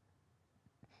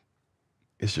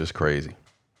 It's just crazy.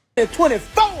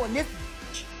 24 and this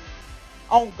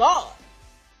On God.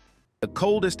 The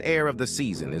coldest air of the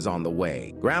season is on the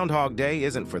way. Groundhog Day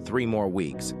isn't for 3 more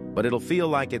weeks, but it'll feel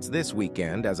like it's this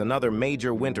weekend as another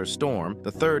major winter storm,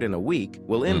 the third in a week,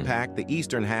 will impact the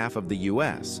eastern half of the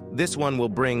U.S. This one will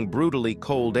bring brutally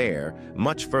cold air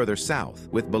much further south,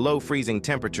 with below-freezing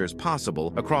temperatures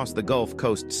possible across the Gulf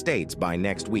Coast states by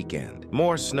next weekend.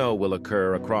 More snow will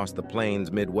occur across the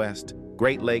Plains Midwest,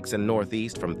 Great Lakes, and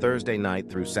Northeast from Thursday night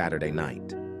through Saturday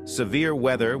night. Severe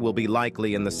weather will be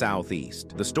likely in the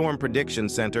southeast. The Storm Prediction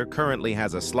Center currently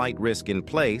has a slight risk in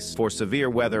place for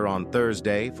severe weather on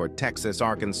Thursday for Texas,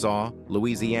 Arkansas,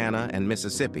 Louisiana, and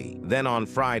Mississippi. Then on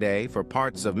Friday for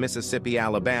parts of Mississippi,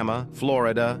 Alabama,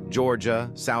 Florida, Georgia,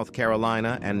 South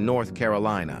Carolina, and North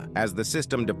Carolina. As the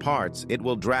system departs, it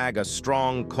will drag a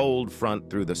strong cold front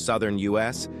through the southern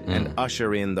U.S. and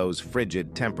usher in those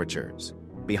frigid temperatures.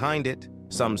 Behind it,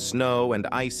 some snow and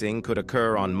icing could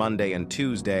occur on Monday and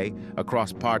Tuesday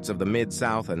across parts of the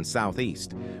Mid-South and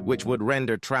Southeast, which would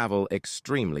render travel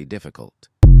extremely difficult.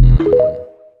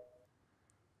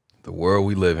 The world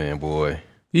we live in, boy.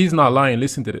 He's not lying.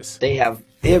 Listen to this. They have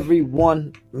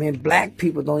everyone, man, black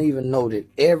people don't even know that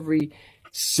every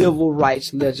civil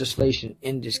rights legislation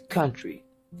in this country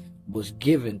was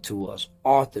given to us,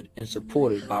 authored and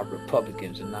supported by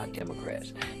Republicans and not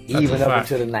Democrats, even up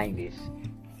into the 90s.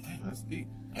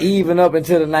 Even up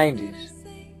into the 90s.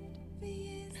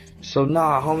 So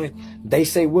nah, homie, they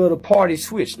say, well, the party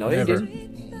switched. No, they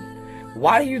didn't.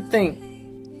 Why do you think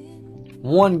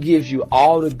one gives you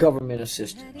all the government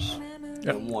assistance?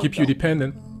 Keep you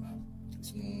dependent.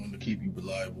 To keep you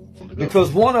reliable.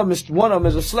 Because one of them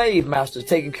is a slave master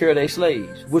taking care of their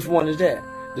slaves. Which one is that?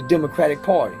 The Democratic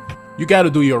Party. You got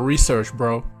to do your research,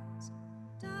 bro.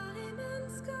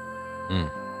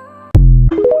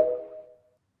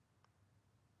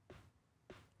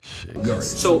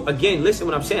 So again, listen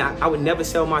what I'm saying. I would never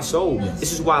sell my soul. Yes.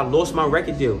 This is why I lost my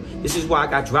record deal. This is why I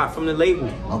got dropped from the label.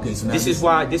 Okay, so this is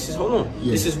why. Hold on.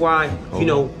 Yeah. This is why you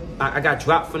know I got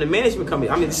dropped from the management company.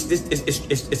 I mean,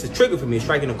 it's a trigger for me. It's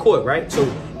striking a chord, right? So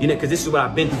you know, because this is what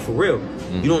I've been through for real.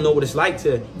 You don't know what it's like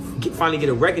to finally get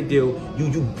a record deal.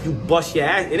 You bust your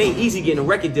ass. It ain't easy getting a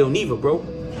record deal neither, bro.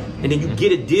 And then you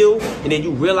get a deal, and then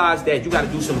you realize that you got to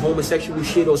do some homosexual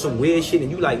shit or some weird shit, and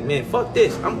you like, man, fuck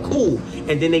this, I'm cool.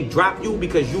 And then they drop you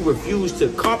because you refuse to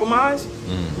compromise.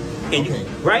 And you,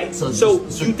 right? So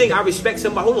you think I respect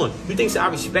somebody? Hold on. You think I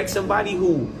respect somebody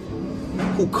who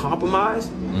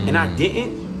compromised and I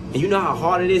didn't? And you know how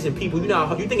hard it is, and people, you know,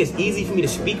 how, you think it's easy for me to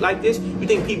speak like this? You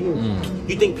think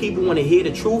people want to hear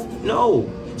the truth?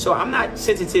 No. So I'm not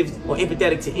sensitive or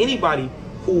empathetic to anybody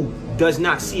who does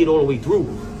not see it all the way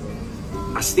through.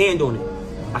 I stand on it.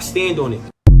 I stand on it.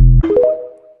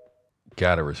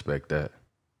 Gotta respect that.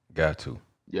 Got to.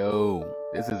 Yo,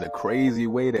 this is a crazy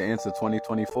way to enter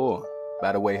 2024.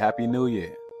 By the way, Happy New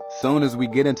Year. Soon as we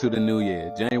get into the new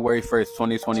year, January 1st,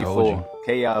 2024,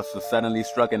 chaos was suddenly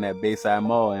struck in that Bayside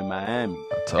Mall in Miami.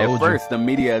 At first, the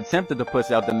media attempted to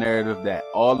push out the narrative that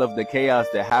all of the chaos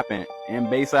that happened in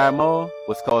Bayside Mall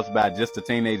was caused by just a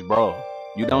teenage brawl.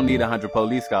 You don't need 100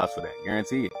 police cars for that,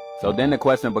 guarantee it. So then the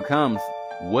question becomes,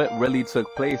 what really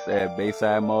took place at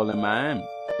Bayside Mall in Miami?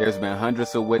 There's been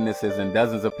hundreds of witnesses and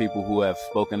dozens of people who have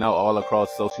spoken out all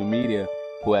across social media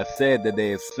who have said that they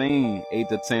have seen 8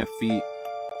 to 10 feet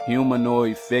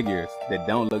humanoid figures that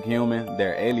don't look human.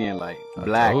 They're alien-like.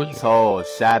 Black, tall,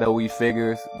 shadowy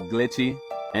figures, glitchy.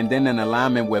 And then in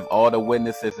alignment with all the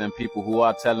witnesses and people who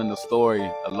are telling the story.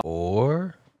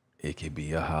 Or it could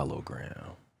be a hologram,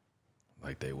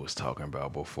 like they was talking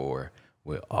about before,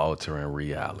 with altering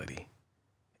reality.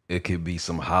 It could be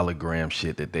some hologram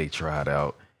shit that they tried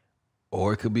out,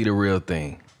 or it could be the real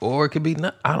thing, or it could be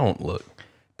not. I don't look.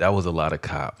 That was a lot of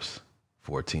cops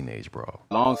for a teenage brawl.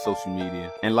 Long social media.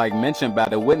 And like mentioned by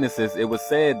the witnesses, it was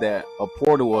said that a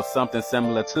portal or something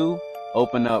similar to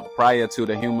opened up prior to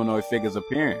the humanoid figures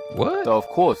appearing. What? So of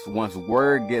course, once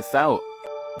word gets out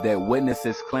that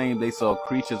witnesses claim they saw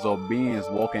creatures or beings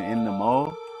walking in the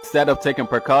mall, instead of taking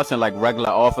precaution like regular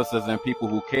officers and people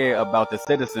who care about the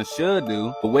citizens should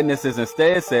do, the witnesses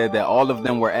instead said that all of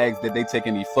them were asked, did they take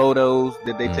any photos?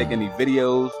 Did they take any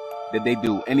videos? Did they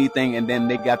do anything? And then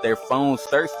they got their phones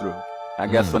searched through. I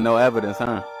guess for no evidence,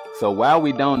 huh? So while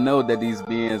we don't know that these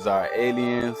beings are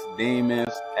aliens,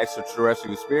 demons,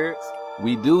 extraterrestrial spirits,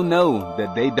 we do know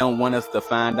that they don't want us to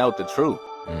find out the truth.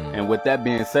 And with that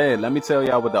being said, let me tell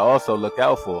y'all what to also look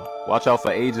out for. Watch out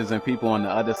for agents and people on the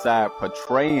other side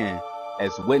portraying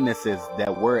as witnesses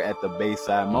that were at the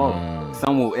Bayside Mall.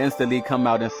 Some will instantly come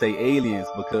out and say aliens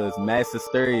because mass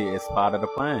hysteria is part of the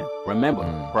plan. Remember,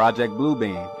 Project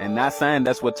Bluebeam. And not saying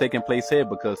that's what's taking place here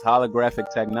because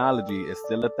holographic technology is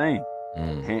still a thing.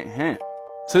 Hint, hint.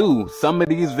 2, some of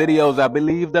these videos, I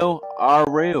believe, though, are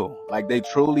real. Like, they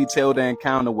truly tell the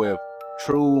encounter with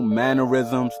true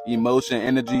mannerisms, emotion,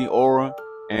 energy, aura,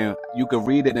 and you can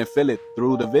read it and feel it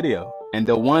through the video. And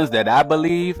the ones that I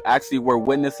believe actually were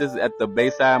witnesses at the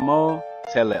Bayside Mall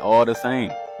tell it all the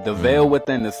same. The veil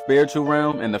within the spiritual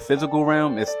realm and the physical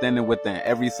realm is thinning within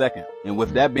every second. And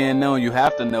with that being known, you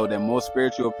have to know that most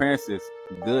spiritual appearances,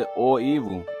 good or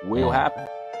evil, will happen.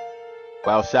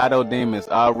 While shadow demons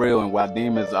are real, and while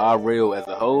demons are real as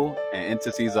a whole, and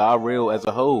entities are real as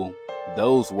a whole,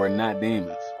 those were not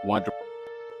demons.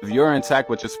 If you're intact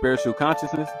with your spiritual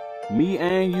consciousness, me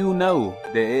and you know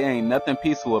that it ain't nothing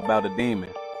peaceful about a demon.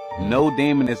 No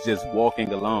demon is just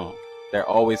walking along. They're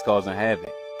always causing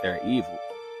havoc. They're evil.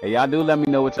 Hey, y'all do let me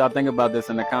know what y'all think about this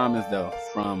in the comments, though.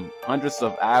 From hundreds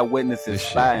of eyewitnesses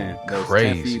spotting those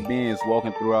 10 feet beings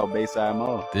walking throughout Bayside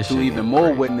Mall, to even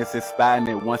more witnesses spotting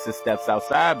it once it steps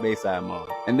outside Bayside Mall.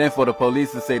 And then for the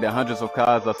police to say that hundreds of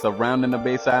cars are surrounding the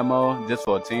Bayside Mall just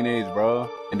for a teenage bro,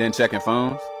 and then checking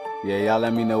phones. Yeah, y'all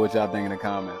let me know what y'all think in the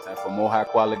comments. And for more high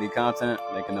quality content,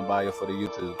 link in the bio for the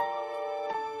YouTube.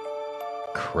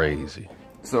 Crazy.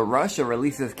 So Russia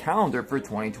released this calendar for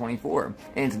 2024,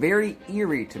 and it's very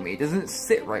eerie to me. It doesn't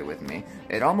sit right with me.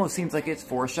 It almost seems like it's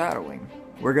foreshadowing.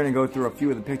 We're gonna go through a few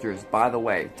of the pictures. By the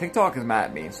way, TikTok is mad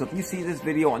at me, so if you see this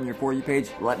video on your For You page,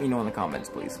 let me know in the comments,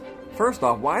 please. First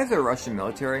off, why is there a Russian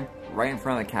military right in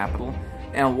front of the Capitol?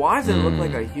 And why does it look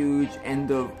like a huge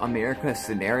end of America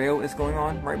scenario is going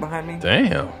on right behind me?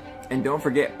 Damn. And don't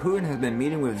forget, Putin has been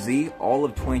meeting with Z all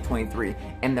of 2023.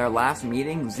 In their last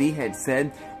meeting, Z had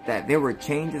said that there were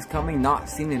changes coming not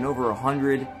seen in over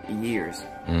 100 years.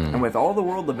 And with all the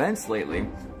world events lately,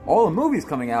 all the movies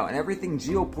coming out and everything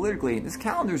geopolitically, this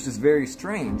calendar is just very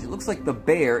strange. It looks like the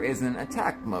bear is in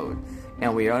attack mode.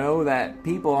 And we know that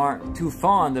people aren't too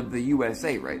fond of the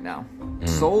USA right now.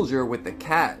 Soldier with the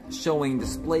cat showing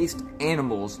displaced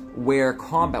animals where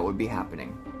combat would be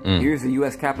happening. Here's the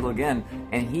US Capitol again,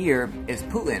 and here is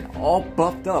Putin all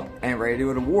buffed up and ready to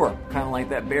go to war, kind of like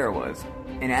that bear was.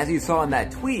 And as you saw in that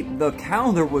tweet, the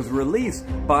calendar was released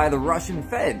by the Russian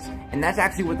feds. And that's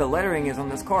actually what the lettering is on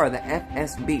this car, the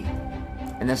FSB.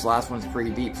 And this last one's pretty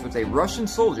deep. So it's a Russian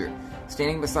soldier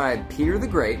standing beside Peter the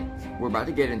Great. We're about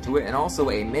to get into it. And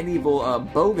also a medieval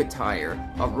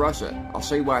bogatire of Russia. I'll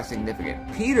show you why it's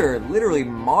significant. Peter literally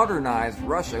modernized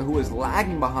Russia, who was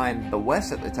lagging behind the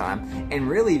West at the time, and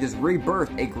really just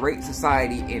rebirthed a great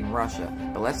society in Russia.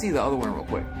 But let's see the other one real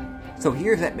quick. So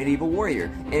here's that medieval warrior,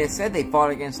 and it said they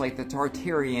fought against like the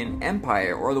Tartarian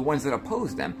Empire, or the ones that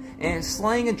opposed them, and it's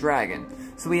slaying a dragon.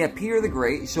 So we have Peter the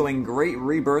Great showing great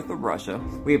rebirth of Russia.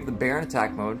 We have the bear in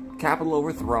attack mode, capital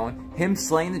overthrown, him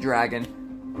slaying the dragon.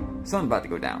 Something's about to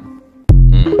go down.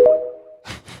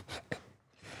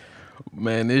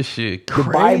 Man, this shit crazy.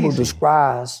 The Bible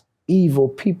describes evil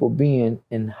people being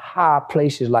in high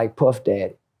places like Puff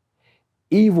Daddy.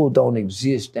 Evil don't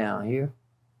exist down here.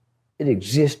 It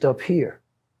exists up here.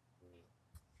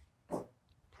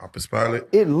 Papa Pilot.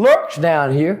 It lurks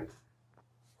down here,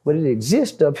 but it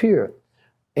exists up here.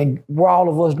 And where all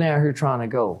of us down here trying to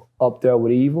go? Up there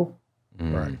with evil.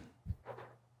 Right.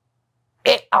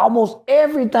 Almost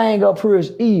everything up here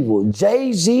is evil.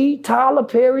 Jay-Z, Tyler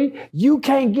Perry, you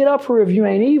can't get up here if you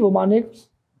ain't evil, my niggas.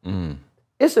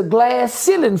 It's a glass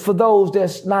ceiling for those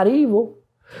that's not evil.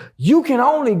 You can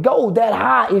only go that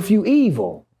high if you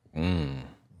evil.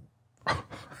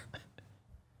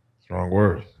 Strong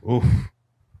words. Oof.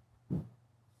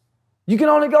 You can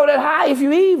only go that high if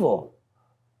you evil.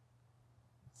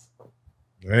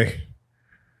 Hey.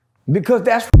 Because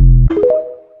that's...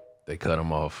 They cut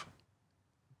him off.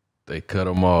 They cut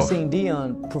him off. I seen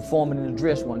Dion performing in a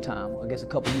dress one time, I guess a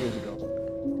couple years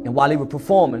ago. And while he was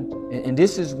performing, and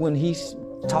this is when he's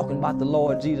talking about the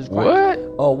Lord Jesus Christ.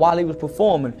 What? While he was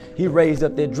performing, he raised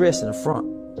up that dress in the front.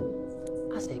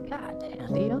 I said, God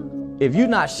damn, Dion. If you're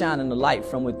not shining the light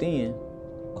from within,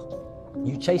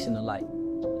 you chasing the light.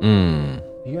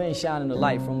 If you ain't shining the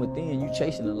light from within, you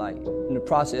chasing the light. In the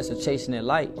process of chasing that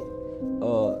light,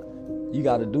 you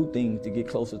got to do things to get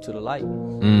closer to the light.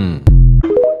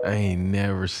 I ain't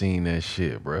never seen that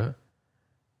shit, bruh.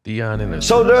 Dion in a...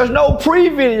 So there's no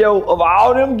pre-video of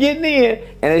all them getting in,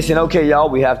 and they said, okay, y'all,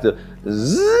 we have to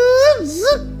zip,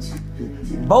 zip,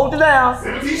 bolt it down.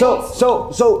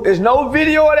 So there's no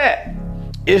video of that.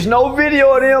 There's no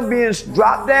video of them being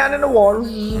dropped down in the water.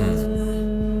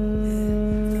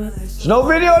 There's no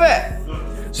video of that.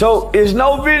 So there's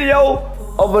no video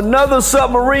of another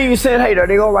submarine saying, hey, there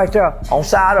they go right there. On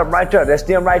side of them right there. That's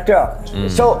them right there.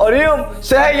 So of them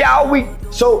say, hey, y'all,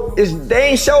 they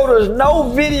ain't showed us no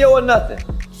video or nothing.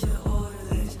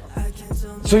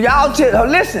 So y'all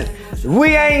listen,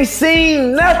 we ain't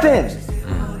seen nothing.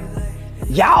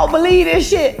 Y'all believe this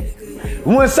shit?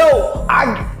 When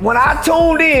I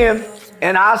tuned in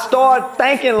and I started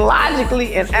thinking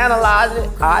logically and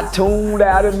analyzing, I tuned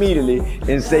out immediately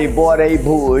and say, boy, they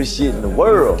bullshit in the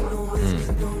world.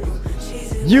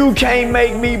 You can't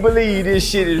make me believe this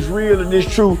shit is real and it's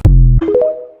true.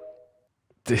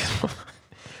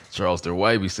 Charleston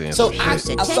White be saying So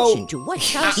some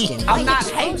shit. I'm not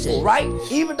hateful, right?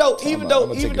 Even though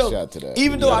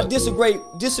I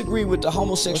disagree with the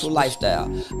homosexual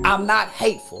lifestyle, I'm not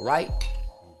hateful, right?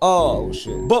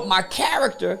 But my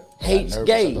character hates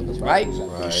gays, right?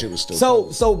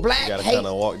 So black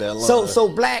hates. So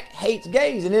black hates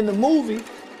gays, and in the movie,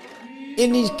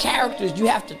 in these characters, you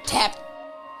have to tap.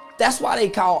 That's why they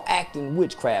call acting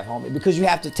witchcraft, homie, because you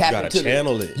have to tap into it.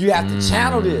 Channel it. You have to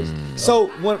channel this.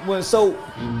 So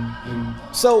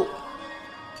so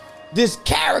this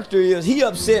character he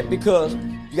upset because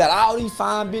you got all these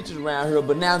fine bitches around here,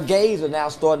 but now gays are now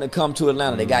starting to come to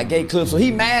Atlanta. They got gay clubs, so he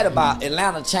mad about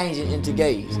Atlanta changing into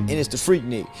gays, and it's the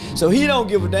Freaknik. So he don't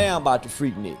give a damn about the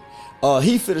Freaknik.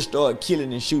 He finna start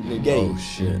killing and shooting the gays. Oh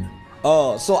shit.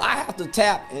 So I have to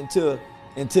tap into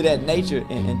that nature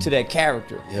and into that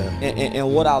character. Yeah.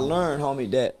 And what I learned,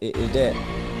 homie, is that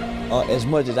as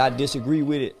much as I disagree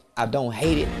with it, I don't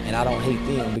hate it and I don't hate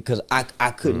them because I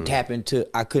couldn't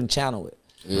I couldn't channel it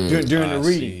during the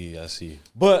reading. I see.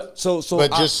 But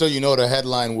just so you know, the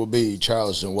headline will be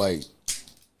Charleston White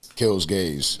kills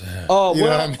gays. You know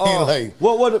what I mean?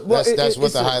 That's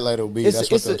what the highlight will be. That's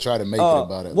what they'll try to make it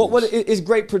about it. It's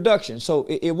great production, so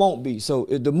it won't be. So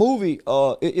the movie,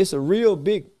 it's a real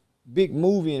big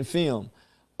movie and film.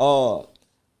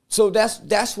 So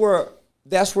that's where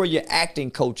your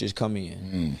acting coaches come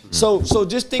in. So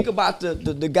just think about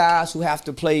the guys who have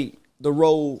to play the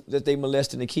role that they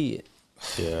molesting a kid.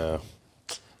 Yeah.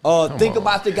 Think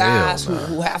about the guys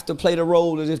who have to play the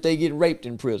role as if they get raped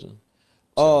in prison.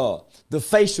 The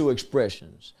facial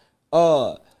expressions.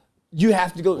 You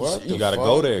have to go. What? You gotta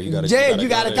go there. You gotta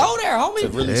go there, homie. To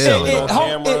really see it on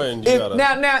camera, and you gotta.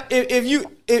 Now,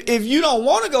 if you don't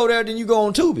want to go there, then you go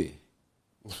on Tubi.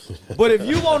 But if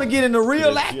you want to get into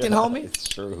real acting, homie, it's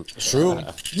true.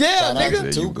 Yeah,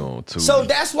 nigga. You going to? So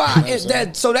that's why.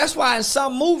 That's why in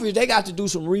some movies they got to do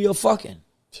some real fucking.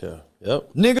 Yeah.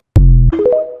 Yep. Nigga.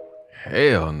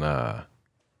 Hell nah.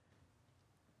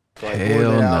 So I poured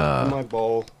it out in my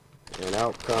bowl, and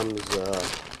out comes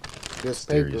this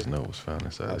paper note was found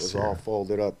inside that was all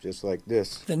folded up just like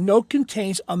this. The note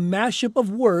contains a mashup of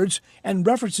words and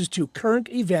references to current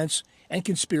events and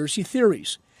conspiracy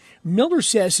theories. Miller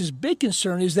says his big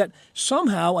concern is that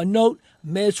somehow a note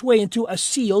made its way into a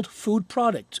sealed food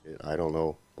product. I don't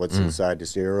know what's inside the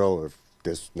cereal or if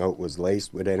this note was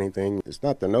laced with anything. It's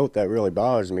not the note that really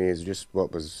bothers me, it's just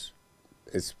what was...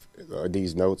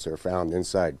 these notes are found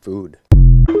inside food.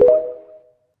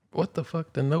 What the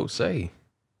fuck the note say?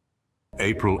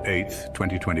 April 8th,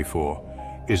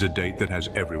 2024 is a date that has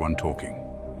everyone talking.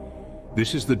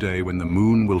 This is the day when the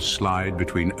moon will slide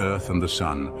between Earth and the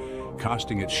sun,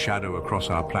 casting its shadow across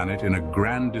our planet in a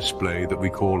grand display that we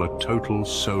call a total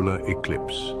solar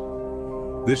eclipse.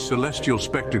 This celestial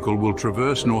spectacle will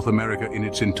traverse North America in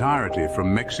its entirety,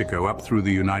 from Mexico up through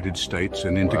the United States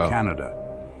and into Canada.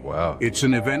 Wow. It's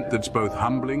an event that's both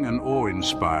humbling and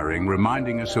awe-inspiring,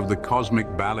 reminding us of the cosmic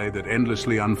ballet that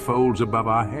endlessly unfolds above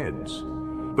our heads.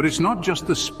 But it's not just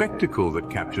the spectacle that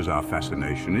captures our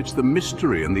fascination, it's the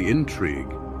mystery and the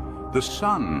intrigue. The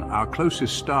sun, our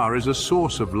closest star, is a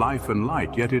source of life and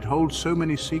light, yet it holds so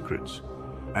many secrets.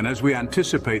 And as we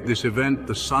anticipate this event,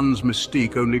 the sun's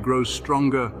mystique only grows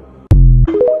stronger.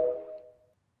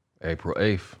 April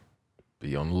 8th.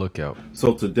 Be on the lookout.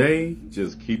 So today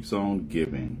just keeps on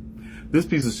giving. This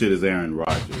piece of shit is Aaron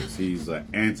Rodgers. He's an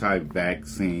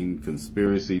anti-vaccine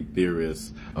conspiracy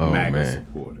theorist, MAGA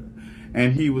supporter.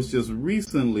 And he was just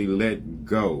recently let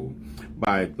go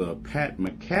by the Pat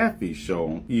McAfee show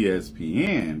on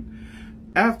ESPN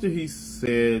after he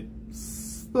said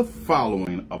the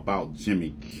following about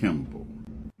Jimmy Kimmel.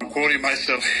 I'm quoting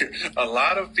myself here. A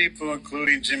lot of people,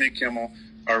 including Jimmy Kimmel,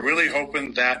 are really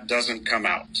hoping that doesn't come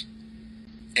out.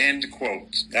 End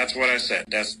quote. That's what I said.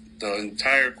 That's the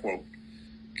entire quote.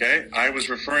 Okay? I was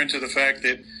referring to the fact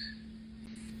that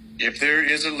if there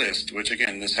is a list, which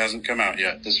again, this hasn't come out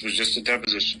yet, this was just a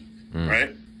deposition,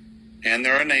 right? And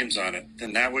there are names on it,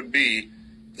 then that would be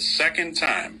the second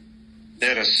time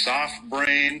that a soft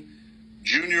brain,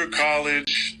 junior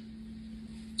college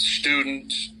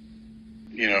student,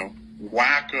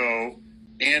 wacko,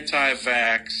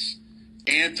 anti-vax,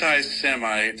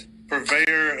 anti-Semite,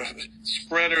 purveyor,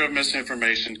 spreader of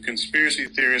misinformation, conspiracy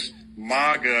theorist,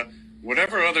 MAGA,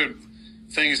 whatever other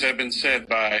things have been said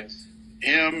by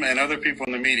him and other people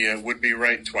in the media would be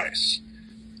right twice.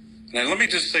 Now, let me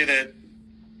just say that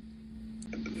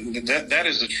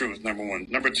is the truth, number one.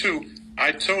 Number two,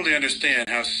 I totally understand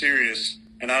how serious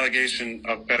an allegation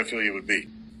of pedophilia would be.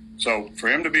 So for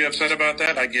him to be upset about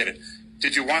that, I get it.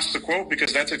 Did you watch the quote?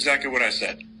 Because that's exactly what I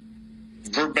said.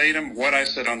 Verbatim what I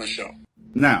said on the show.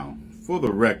 Now, for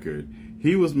the record,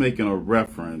 he was making a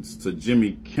reference to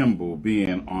Jimmy Kimmel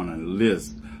being on a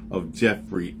list of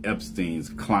Jeffrey Epstein's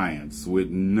clients with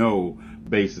no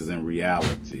basis in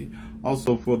reality.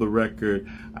 Also, for the record,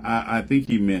 I think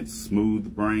he meant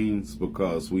smooth brains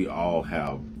because we all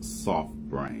have soft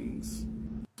brains.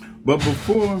 But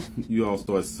before you all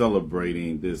start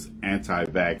celebrating this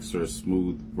anti-vaxxer,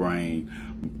 smooth brain,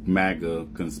 MAGA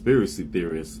conspiracy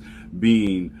theorist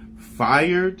being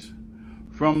fired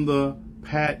from the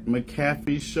Pat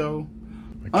McAfee show,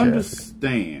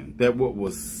 understand that what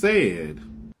was said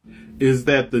is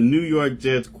that the New York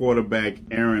Jets quarterback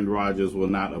Aaron Rodgers will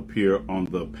not appear on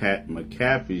the Pat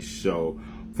McAfee show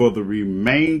for the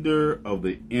remainder of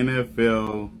the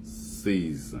NFL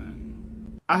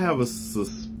season. I have a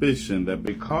suspicion that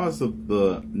because of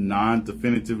the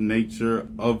non-definitive nature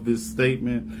of this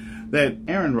statement, that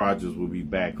Aaron Rodgers will be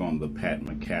back on the Pat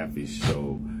McAfee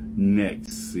show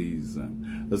next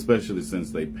season, especially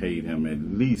since they paid him at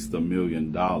least $1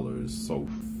 million so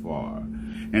far.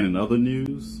 And in other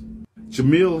news,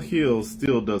 Jamil Hill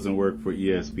still doesn't work for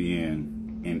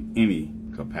ESPN in any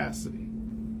capacity.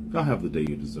 Y'all have the day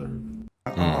you deserve.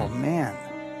 Oh man,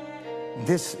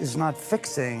 this is not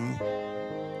fixing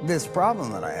this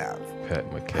problem that I have. Pat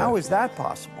McAfee. How is that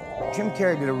possible? Jim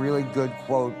Carrey did a really good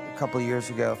quote a couple of years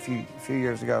ago, a few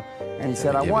years ago, and he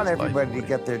said, I want everybody to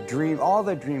get their dream, all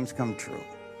their dreams come true.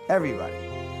 Everybody.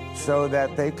 So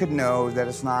that they could know that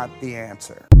it's not the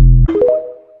answer.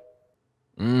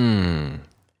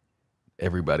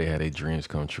 Everybody had their dreams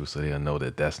come true, so they'll know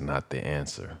that that's not the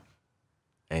answer.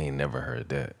 I ain't never heard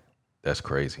that. That's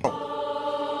crazy.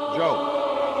 Joe.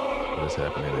 What's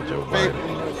happening to Joe Biden?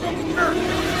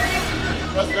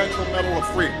 Presidential Medal of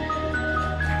Freedom.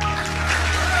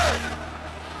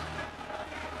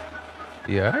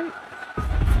 You all right?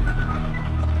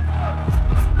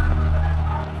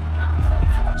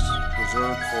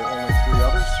 Reserved for only 3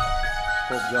 others.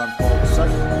 Pope John Paul II,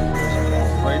 President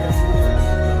Ronald Reagan.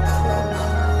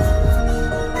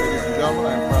 Ladies and gentlemen,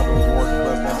 I am proud to award the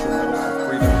Presidential Medal of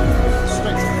Freedom with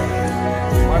distinction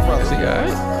to my brother,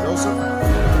 Joseph.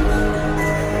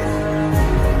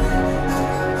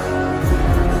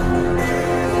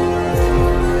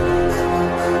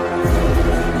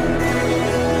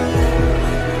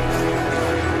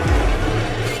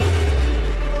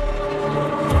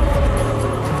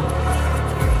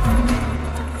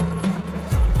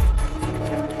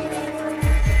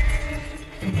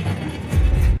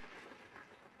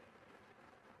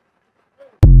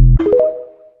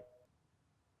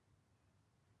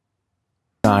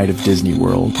 Side of Disney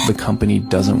World the company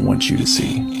doesn't want you to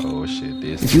see. Oh shit,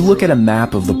 this. If you look at a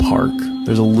map of the park,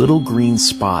 there's a little green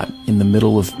spot in the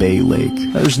middle of Bay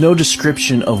Lake. There's no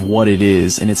description of what it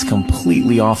is, and it's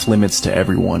completely off limits to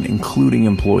everyone, including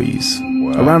employees.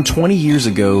 Wow. Around 20 years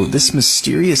ago, this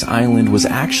mysterious island was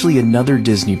actually another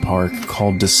Disney park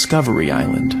called Discovery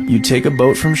Island. You'd take a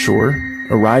boat from shore,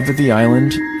 arrive at the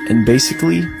island, and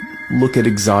basically look at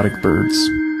exotic birds.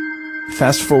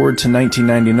 Fast forward to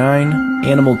 1999,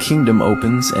 Animal Kingdom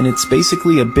opens, and it's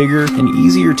basically a bigger and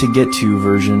easier to get to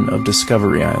version of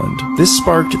Discovery Island. This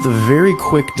sparked the very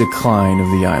quick decline of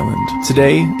the island.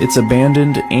 Today, it's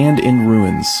abandoned and in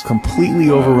ruins, completely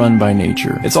overrun by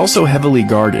nature. It's also heavily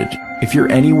guarded. If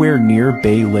you're anywhere near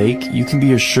Bay Lake, you can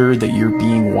be assured that you're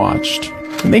being watched.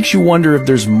 It makes you wonder if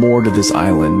there's more to this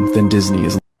island than Disney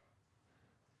is.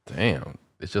 Damn,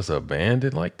 it's just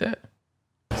abandoned like that?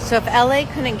 So if LA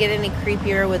couldn't get any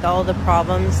creepier with all the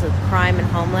problems with crime and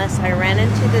homeless, I ran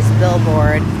into this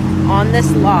billboard on this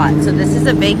lot. So this is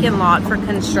a vacant lot for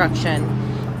construction,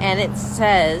 and it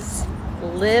says,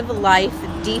 "Live life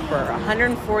deeper,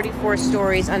 144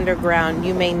 stories underground.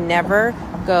 You may never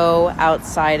go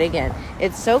outside again."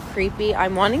 It's so creepy.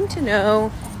 I'm wanting to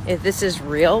know if this is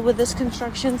real with this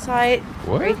construction site.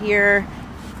 What? Right here,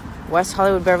 West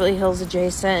Hollywood, Beverly Hills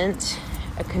adjacent.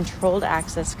 A controlled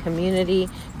access community,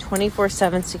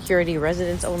 24/7 security,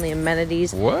 residents only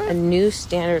amenities, what? A new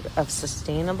standard of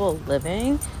sustainable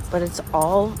living, but it's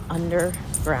all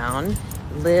underground.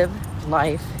 Live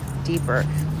life deeper.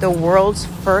 The world's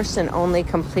first and only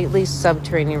completely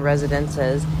subterranean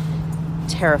residences.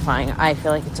 Terrifying. I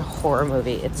feel like it's a horror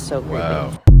movie. It's so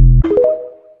creepy.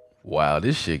 Wow,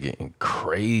 this shit getting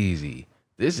crazy.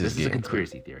 This is a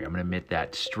conspiracy theory. I'm going to admit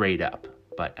that straight up.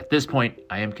 But at this point,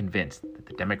 I am convinced that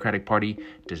the Democratic Party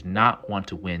does not want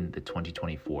to win the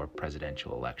 2024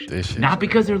 presidential election. Not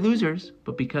because they're losers,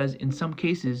 but because in some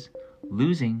cases,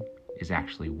 losing is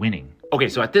actually winning. Okay,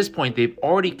 so at this point, they've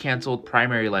already canceled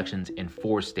primary elections in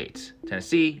 4 states: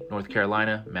 Tennessee, North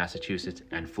Carolina, Massachusetts,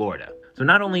 and Florida. So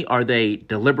not only are they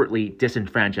deliberately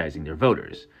disenfranchising their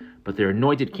voters, but their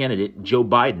anointed candidate, Joe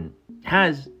Biden,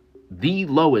 has the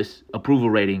lowest approval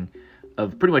rating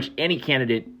of pretty much any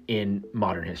candidate in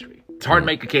modern history. It's hard to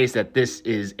make a case that this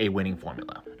is a winning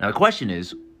formula. Now the question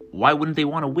is, why wouldn't they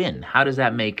want to win? How does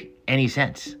that make any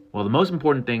sense? Well, the most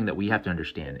important thing that we have to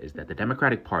understand is that the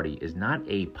Democratic Party is not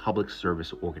a public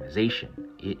service organization.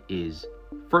 It is,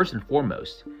 first and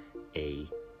foremost, a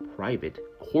private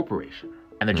corporation.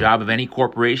 And the job of any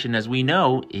corporation, as we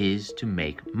know, is to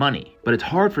make money. But it's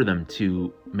hard for them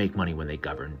to make money when they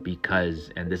govern because,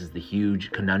 and this is the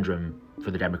huge conundrum for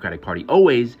the Democratic Party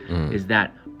always, is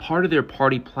that part of their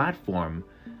party platform,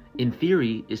 in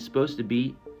theory, is supposed to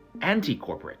be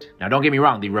anti-corporate. Now, don't get me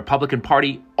wrong, the Republican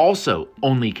Party also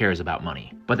only cares about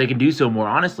money, but they can do so more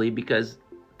honestly because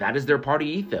that is their party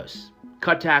ethos.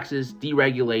 Cut taxes,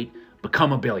 deregulate,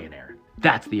 become a billionaire.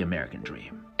 That's the American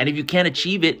dream. And if you can't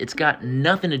achieve it, it's got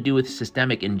nothing to do with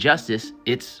systemic injustice.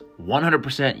 It's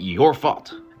 100% your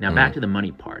fault. Now, back to the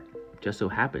money part. It just so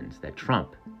happens that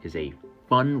Trump is a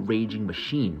fundraising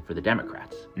machine for the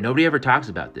Democrats. Nobody ever talks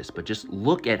about this, but just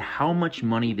look at how much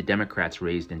money the Democrats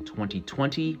raised in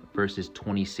 2020 versus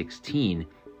 2016,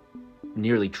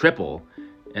 nearly triple,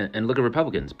 and look at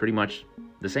Republicans, pretty much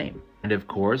the same. And of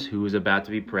course, who is about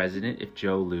to be president if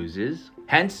Joe loses?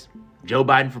 Hence, Joe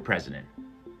Biden for president.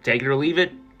 Take it or leave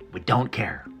it, we don't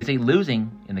care. They say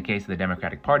losing, in the case of the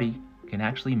Democratic Party, can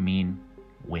actually mean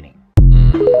winning.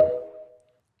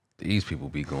 These people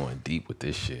be going deep with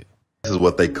this shit. This is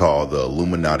what they call the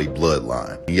Illuminati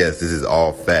bloodline. Yes, this is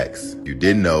all facts. You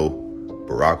didn't know,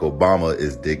 Barack Obama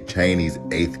is Dick Cheney's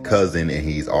 8th cousin, and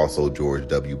he's also George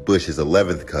W. Bush's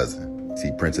 11th cousin.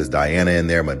 See Princess Diana in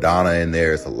there, Madonna in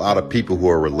there. It's a lot of people who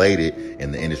are related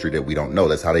in the industry that we don't know.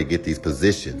 That's how they get these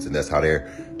positions, and that's how they're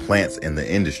plants in the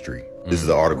industry. This is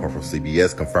an article from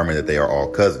CBS confirming that they are all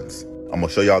cousins. I'm gonna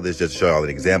show y'all this just to show y'all an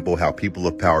example how people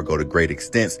of power go to great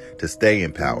extents to stay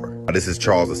in power. Now, this is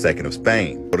Charles II of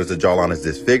Spain. Notice the jawline is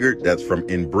disfigured. That's from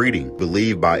inbreeding.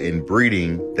 Believed by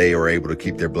inbreeding, they are able to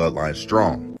keep their bloodline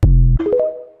strong.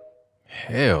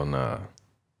 Hell nah.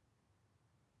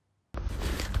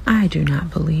 I do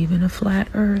not believe in a flat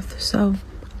earth, so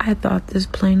I thought this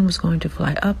plane was going to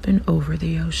fly up and over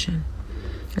the ocean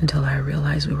until I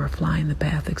realized we were flying the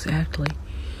path exactly.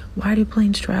 Why do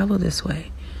planes travel this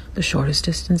way? The shortest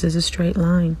distance is a straight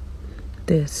line.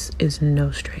 This is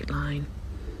no straight line.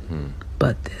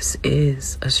 But this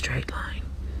is a straight line.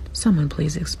 Someone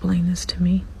please explain this to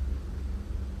me.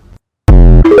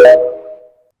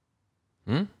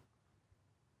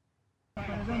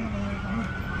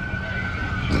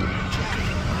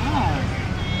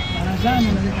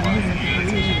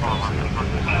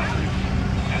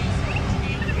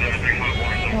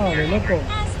 Oh, loco.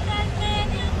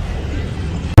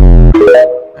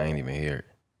 I ain't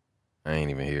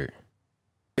even hear it.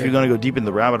 If you're going to go deep in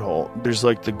the rabbit hole, there's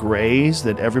like the grays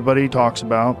that everybody talks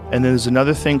about. And then there's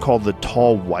another thing called the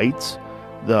tall whites.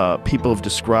 The people have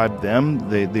described them.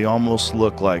 They almost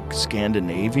look like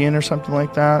Scandinavian or something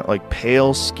like that. Like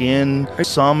pale skin.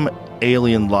 Some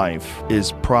alien life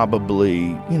is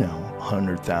probably,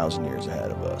 100,000 years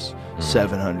ahead of us.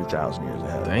 700,000 years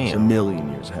ahead of us. 1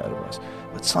 million years ahead of us.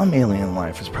 But some alien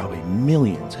life is probably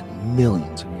millions and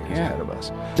millions of years ahead of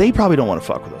us. They probably don't want to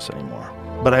fuck with us anymore.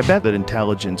 But I bet that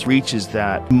intelligence reaches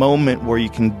that moment where you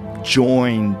can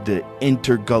join the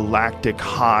intergalactic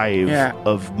hive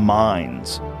of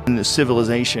minds. And the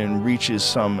civilization reaches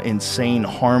some insane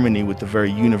harmony with the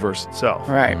very universe itself.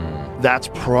 Right. That's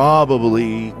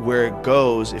probably where it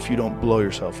goes if you don't blow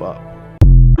yourself up.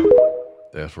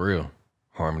 That's real.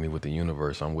 Harmony with the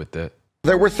universe. I'm with that.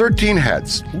 There were 13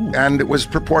 heads, and it was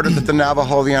purported that the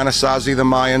Navajo, the Anasazi, the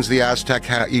Mayans, the Aztec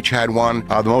each had one.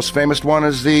 The most famous one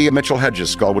is the Mitchell Hedges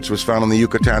skull, which was found in the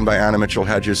Yucatan by Anna Mitchell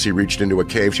Hedges. She reached into a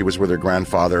cave. She was with her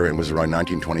grandfather, and it was around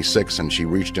 1926, and she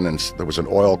reached in, and there was an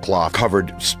oilcloth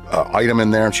covered item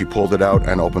in there, and she pulled it out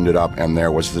and opened it up, and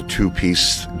there was the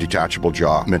 2-piece detachable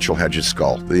jaw Mitchell Hedges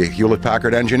skull. The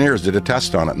Hewlett-Packard engineers did a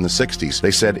test on it in the 60s.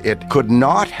 They said it could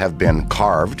not have been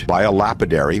carved by a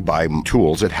lapidary, by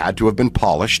tools. It had to have been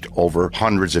polished over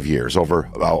hundreds of years, over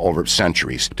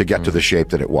centuries, to get to the shape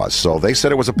that it was. So they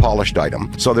said it was a polished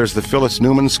item. So there's the Phyllis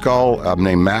Newman skull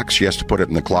named Max. She has to put it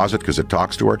in the closet because it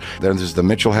talks to her. Then there's the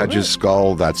Mitchell Hedges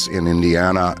skull that's in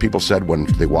Indiana. People said when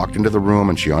they walked into the room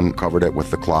and she uncovered it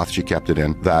with the cloth she kept it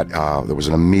in, that there was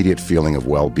an immediate feeling of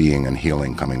well-being and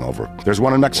healing coming over. There's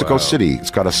one in Mexico City.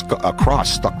 It's got a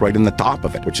cross stuck right in the top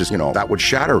of it, which is, that would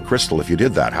shatter crystal if you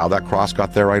did that. How that cross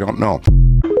got there, I don't know.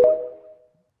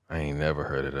 I ain't never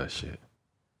heard of that shit.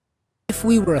 If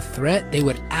we were a threat, they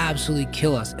would absolutely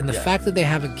kill us. And the fact that they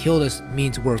haven't killed us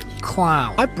means we're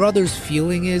clowns. My brother's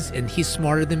feeling is, and he's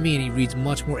smarter than me and he reads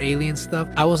much more alien stuff.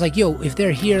 I was like, yo, if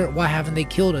they're here, why haven't they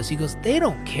killed us? He goes, they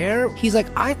don't care. He's like,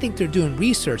 I think they're doing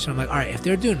research. And I'm like, all right, if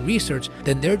they're doing research,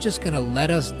 then they're just gonna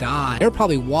let us die. They're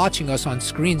probably watching us on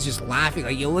screens just laughing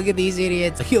like, yo, look at these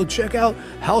idiots. Like, yo, check out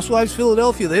Housewives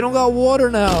Philadelphia. They don't got water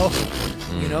now.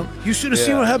 You know, you should have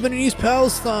seen what happened in East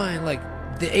Palestine. Like,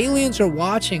 the aliens are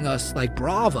watching us like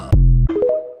Bravo.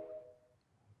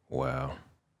 Wow.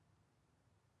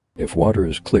 If water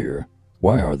is clear,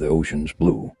 why are the oceans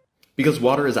blue? Because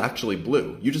water is actually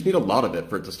blue. You just need a lot of it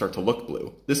for it to start to look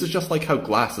blue. This is just like how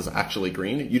glass is actually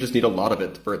green. You just need a lot of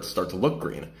it for it to start to look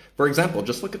green. For example,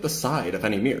 just look at the side of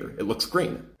any mirror. It looks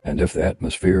green. And if the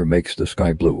atmosphere makes the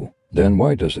sky blue, then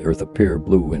why does the Earth appear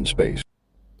blue in space?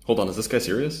 Hold on, is this guy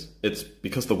serious? It's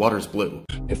because the water's blue.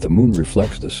 If the moon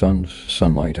reflects the sun's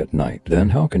sunlight at night, then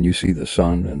how can you see the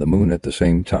sun and the moon at the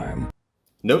same time?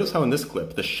 Notice how in this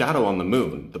clip, the shadow on the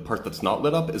moon, the part that's not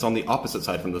lit up, is on the opposite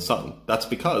side from the sun. That's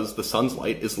because the sun's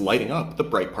light is lighting up the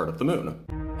bright part of the moon.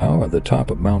 How are the top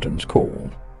of mountains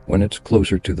cold when it's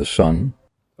closer to the sun?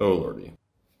 Oh lordy.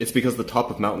 It's because the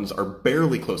top of mountains are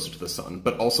barely closer to the sun,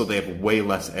 but also they have way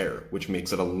less air, which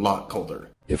makes it a lot colder.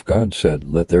 If God said,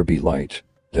 "Let there be light,"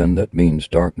 then that means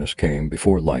darkness came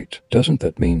before light. Doesn't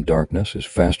that mean darkness is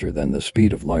faster than the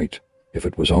speed of light if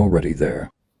it was already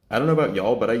there? I don't know about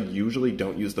y'all, but I usually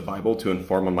don't use the Bible to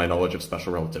inform on my knowledge of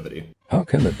special relativity. How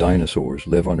can the dinosaurs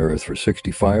live on Earth for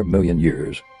 65 million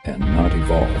years and not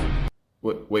evolve?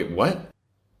 Wait, what?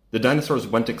 The dinosaurs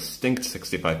went extinct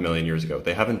 65 million years ago.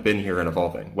 They haven't been here and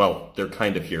evolving. Well, they're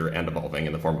kind of here and evolving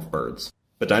in the form of birds.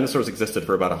 The dinosaurs existed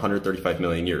for about 135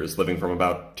 million years, living from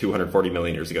about 240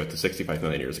 million years ago to 65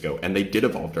 million years ago, and they did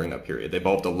evolve during that period. They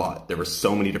evolved a lot. There were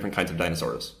so many different kinds of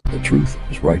dinosaurs. The truth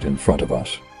is right in front of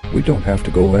us. We don't have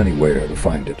to go anywhere to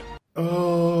find it.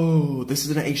 Oh, this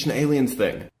is an ancient aliens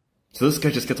thing. So this guy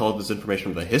just gets all of this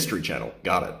information from the History Channel.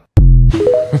 Got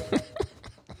it.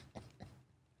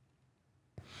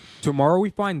 Tomorrow we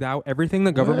find out everything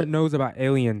the government knows about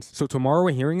aliens. So tomorrow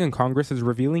a hearing in Congress is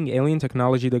revealing alien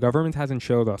technology the government hasn't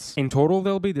showed us. In total,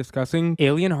 they'll be discussing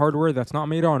alien hardware that's not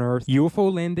made on Earth,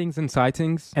 UFO landings and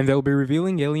sightings, and they'll be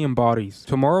revealing alien bodies.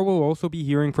 Tomorrow we'll also be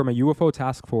hearing from a UFO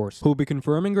task force who'll be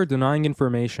confirming or denying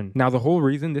information. Now the whole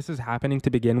reason this is happening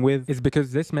to begin with is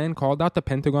because this man called out the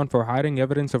Pentagon for hiding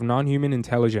evidence of non-human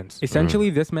intelligence. Essentially,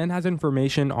 this man has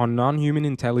information on non-human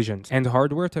intelligence and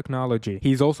hardware technology.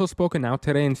 He's also spoken out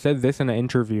today and said this in an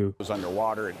interview. It goes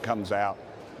underwater, it comes out,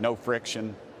 no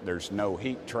friction, there's no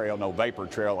heat trail, no vapor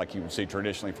trail like you would see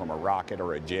traditionally from a rocket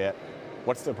or a jet.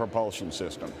 What's the propulsion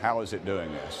system? How is it doing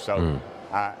this? So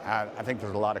I think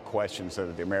there's a lot of questions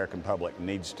that the American public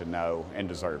needs to know and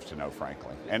deserves to know,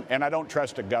 frankly. And I don't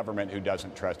trust a government who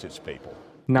doesn't trust its people.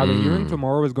 Now, the hearing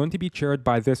tomorrow is going to be chaired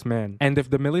by this man. And if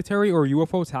the military or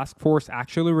UFO task force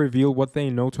actually reveal what they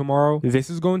know tomorrow, this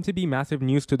is going to be massive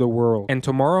news to the world. And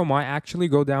tomorrow might actually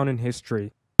go down in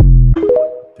history.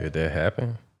 Did that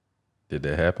happen? Did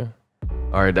that happen?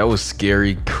 All right, that was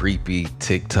scary, creepy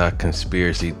TikTok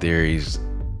conspiracy theories.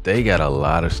 They got a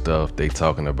lot of stuff they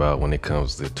talking about when it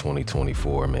comes to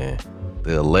 2024, man.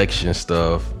 The election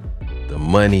stuff, the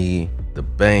money, the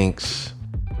banks,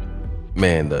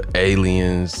 man, the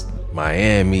aliens,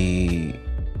 Miami.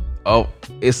 Oh,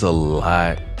 it's a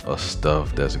lot of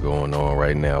stuff that's going on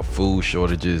right now. Food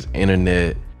shortages,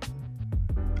 internet.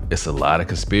 It's a lot of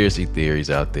conspiracy theories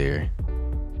out there.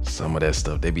 Some of that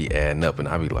stuff, they be adding up and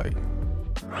I be like,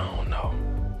 I don't know.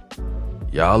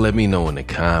 Y'all let me know in the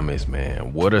comments,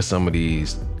 man. What are some of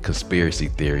these conspiracy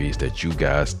theories that you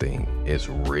guys think is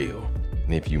real?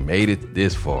 And if you made it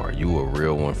this far, you a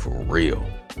real one for real.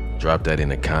 Drop that in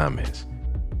the comments.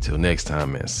 Till next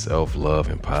time, man, self-love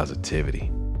and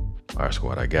positivity. Our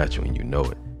squad, I got you and you know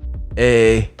it.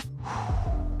 Hey.